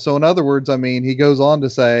 So in other words, I mean, he goes on to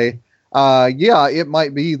say, yeah, it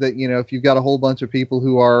might be that, if you've got a whole bunch of people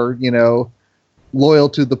who are, loyal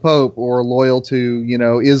to the Pope or loyal to,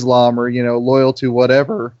 Islam or, loyal to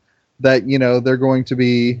whatever, that, they're going to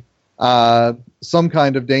be some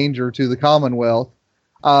kind of danger to the Commonwealth.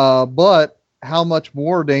 But how much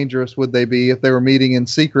more dangerous would they be if they were meeting in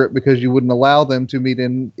secret because you wouldn't allow them to meet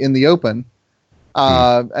in the open?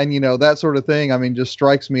 And, that sort of thing, I mean, just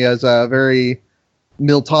strikes me as a very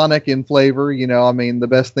Miltonic in flavor. I mean, the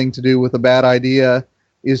best thing to do with a bad idea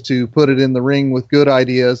is to put it in the ring with good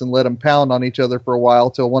ideas and let them pound on each other for a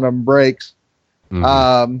while till one of them breaks.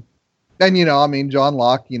 Mm-hmm. And, I mean, John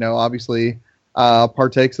Locke, obviously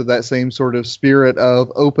partakes of that same sort of spirit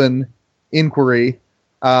of open inquiry.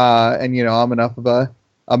 And, I'm enough of a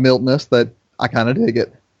Miltonist that I kind of dig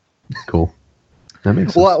it. Cool. That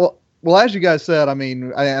makes sense. Well, as you guys said, I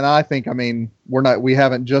mean, and I think, I mean, we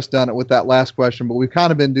haven't just done it with that last question, but we've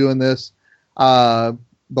kind of been doing this the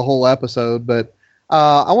whole episode. But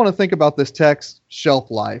I want to think about this text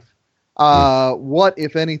shelf life. What,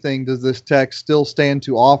 if anything, does this text still stand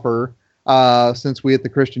to offer? Since we at the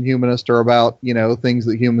Christian Humanist are about, things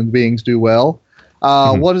that human beings do well.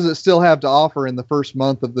 What does it still have to offer in the first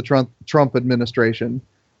month of the Trump administration?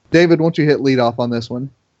 David, why don't you hit lead off on this one?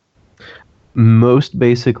 Most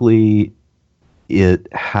basically,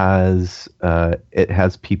 it has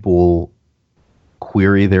people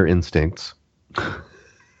query their instincts,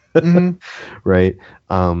 mm-hmm. right?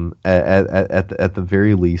 At the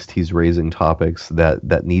very least, he's raising topics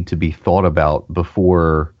that need to be thought about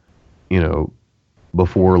before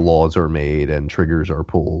laws are made and triggers are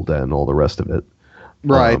pulled and all the rest of it.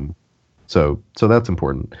 Right. So that's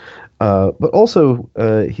important. But also,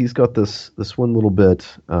 he's got this one little bit.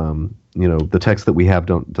 The text that we have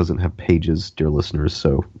doesn't have pages, dear listeners.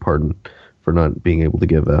 So pardon for not being able to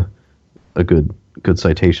give a good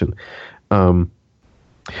citation. Well,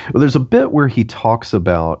 there's a bit where he talks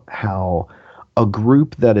about how a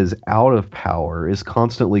group that is out of power is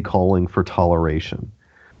constantly calling for toleration.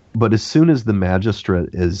 But as soon as the magistrate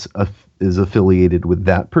is affiliated with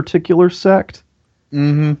that particular sect,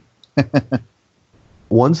 mm-hmm.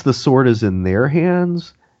 once the sword is in their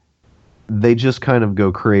hands, they just kind of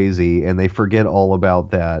go crazy and they forget all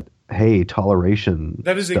about that. Hey, toleration.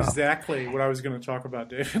 That is stuff. Exactly what I was going to talk about,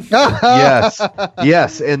 David.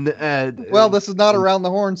 yes, and well, this is not around the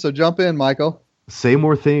horn, so jump in, Michael. Say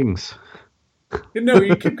more things. No,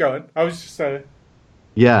 you keep going. I was just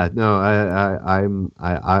Yeah, no,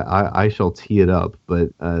 I shall tee it up,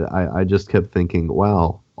 but I just kept thinking,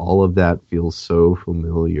 wow, all of that feels so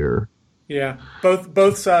familiar. Yeah,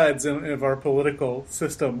 both sides of our political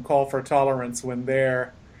system call for tolerance when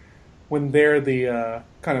they're the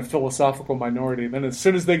kind of philosophical minority. Then as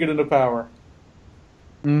soon as they get into power,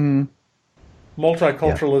 mm-hmm.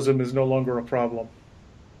 multiculturalism is no longer a problem.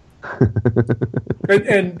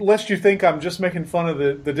 And lest you think I'm just making fun of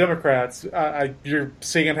the Democrats, you're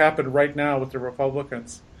seeing it happen right now with the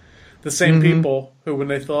Republicans. The same people who, when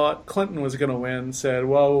they thought Clinton was going to win, said,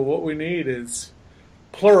 well, what we need is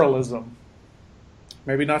pluralism.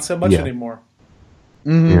 Maybe not so much anymore.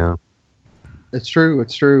 Yeah. It's true.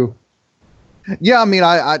 It's true. Yeah, I mean,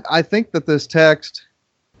 I think that this text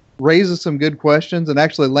raises some good questions and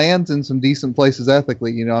actually lands in some decent places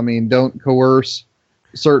ethically. You know, I mean, don't coerce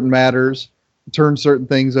certain matters, turn certain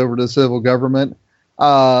things over to the civil government.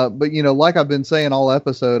 But, you know, like I've been saying all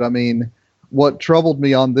episode, I mean, what troubled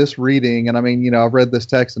me on this reading, and I mean, you know, I've read this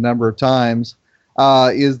text a number of times,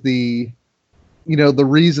 is the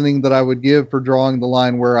reasoning that I would give for drawing the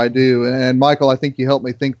line where I do. And Michael, I think you helped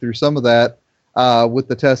me think through some of that with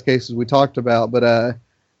the test cases we talked about. But,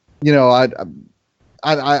 you know,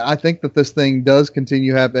 I think that this thing does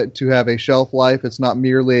continue to have a shelf life. It's not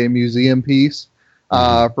merely a museum piece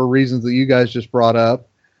for reasons that you guys just brought up.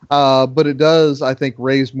 But it does, I think,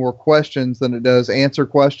 raise more questions than it does answer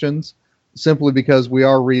questions, simply because we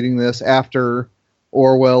are reading this after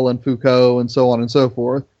Orwell and Foucault and so on and so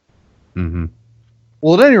forth. Mm-hmm.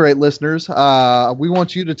 Well, at any rate, listeners, we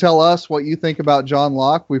want you to tell us what you think about John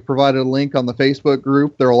Locke. We've provided a link on the Facebook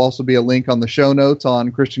group. There will also be a link on the show notes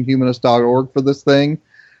on christianhumanist.org for this thing.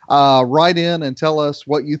 Write in and tell us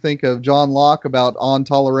what you think of John Locke about On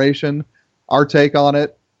Toleration, our take on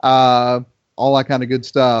it, all that kind of good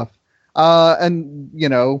stuff. And, you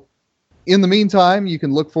know, in the meantime, you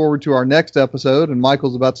can look forward to our next episode, and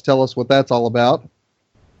Michael's about to tell us what that's all about.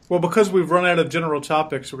 Well, because we've run out of general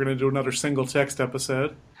topics, we're going to do another single text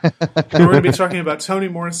episode. We're going to be talking about Toni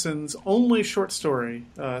Morrison's only short story.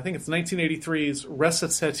 I think it's 1983's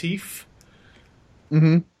Recitatif.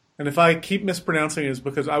 Mm-hmm. And if I keep mispronouncing it, it's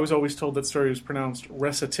because I was always told that story was pronounced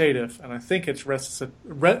recitative, and I think it's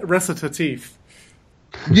recitatif.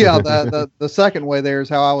 Yeah, the second way there is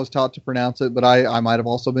how I was taught to pronounce it, but I might have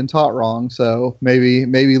also been taught wrong. So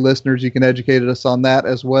maybe listeners, you can educate us on that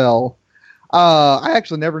as well. I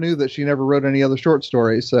actually never knew that she never wrote any other short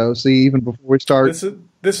stories. So see, even before we start,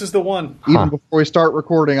 this is the one. Even before we start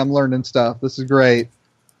recording, I'm learning stuff. This is great.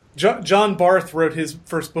 John Barth wrote his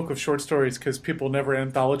first book of short stories because people never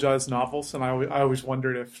anthologized novels, and I always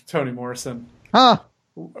wondered if Toni Morrison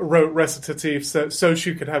wrote recitative so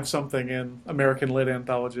she could have something in American lit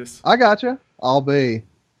anthologies. I gotcha. I'll be.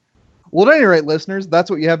 Well, at any rate, listeners,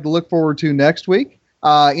 that's what you have to look forward to next week.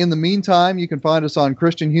 In the meantime, you can find us on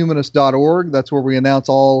christianhumanist.org. That's where we announce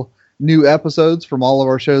all new episodes from all of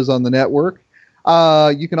our shows on the network.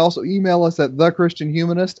 You can also email us at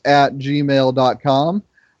thechristianhumanist@gmail.com.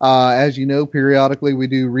 As you know, periodically we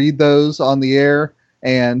do read those on the air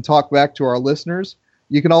and talk back to our listeners.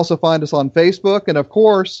 You can also find us on Facebook. And of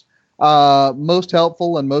course, most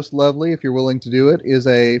helpful and most lovely, if you're willing to do it, is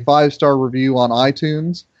a 5-star review on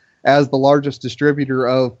iTunes. As the largest distributor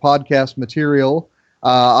of podcast material,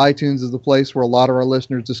 iTunes is the place where a lot of our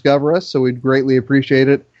listeners discover us, so we'd greatly appreciate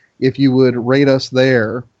it if you would rate us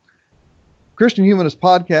there. Christian Humanist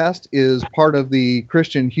Podcast is part of the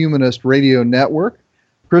Christian Humanist Radio Network.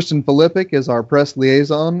 Kristen Filippic is our press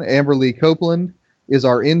liaison. Amberly Copeland is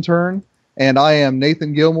our intern. And I am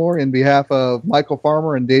Nathan Gilmour in behalf of Michial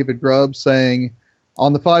Farmer and David Grubbs saying,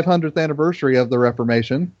 on the 500th anniversary of the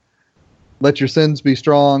Reformation, let your sins be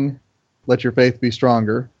strong, let your faith be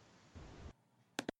stronger.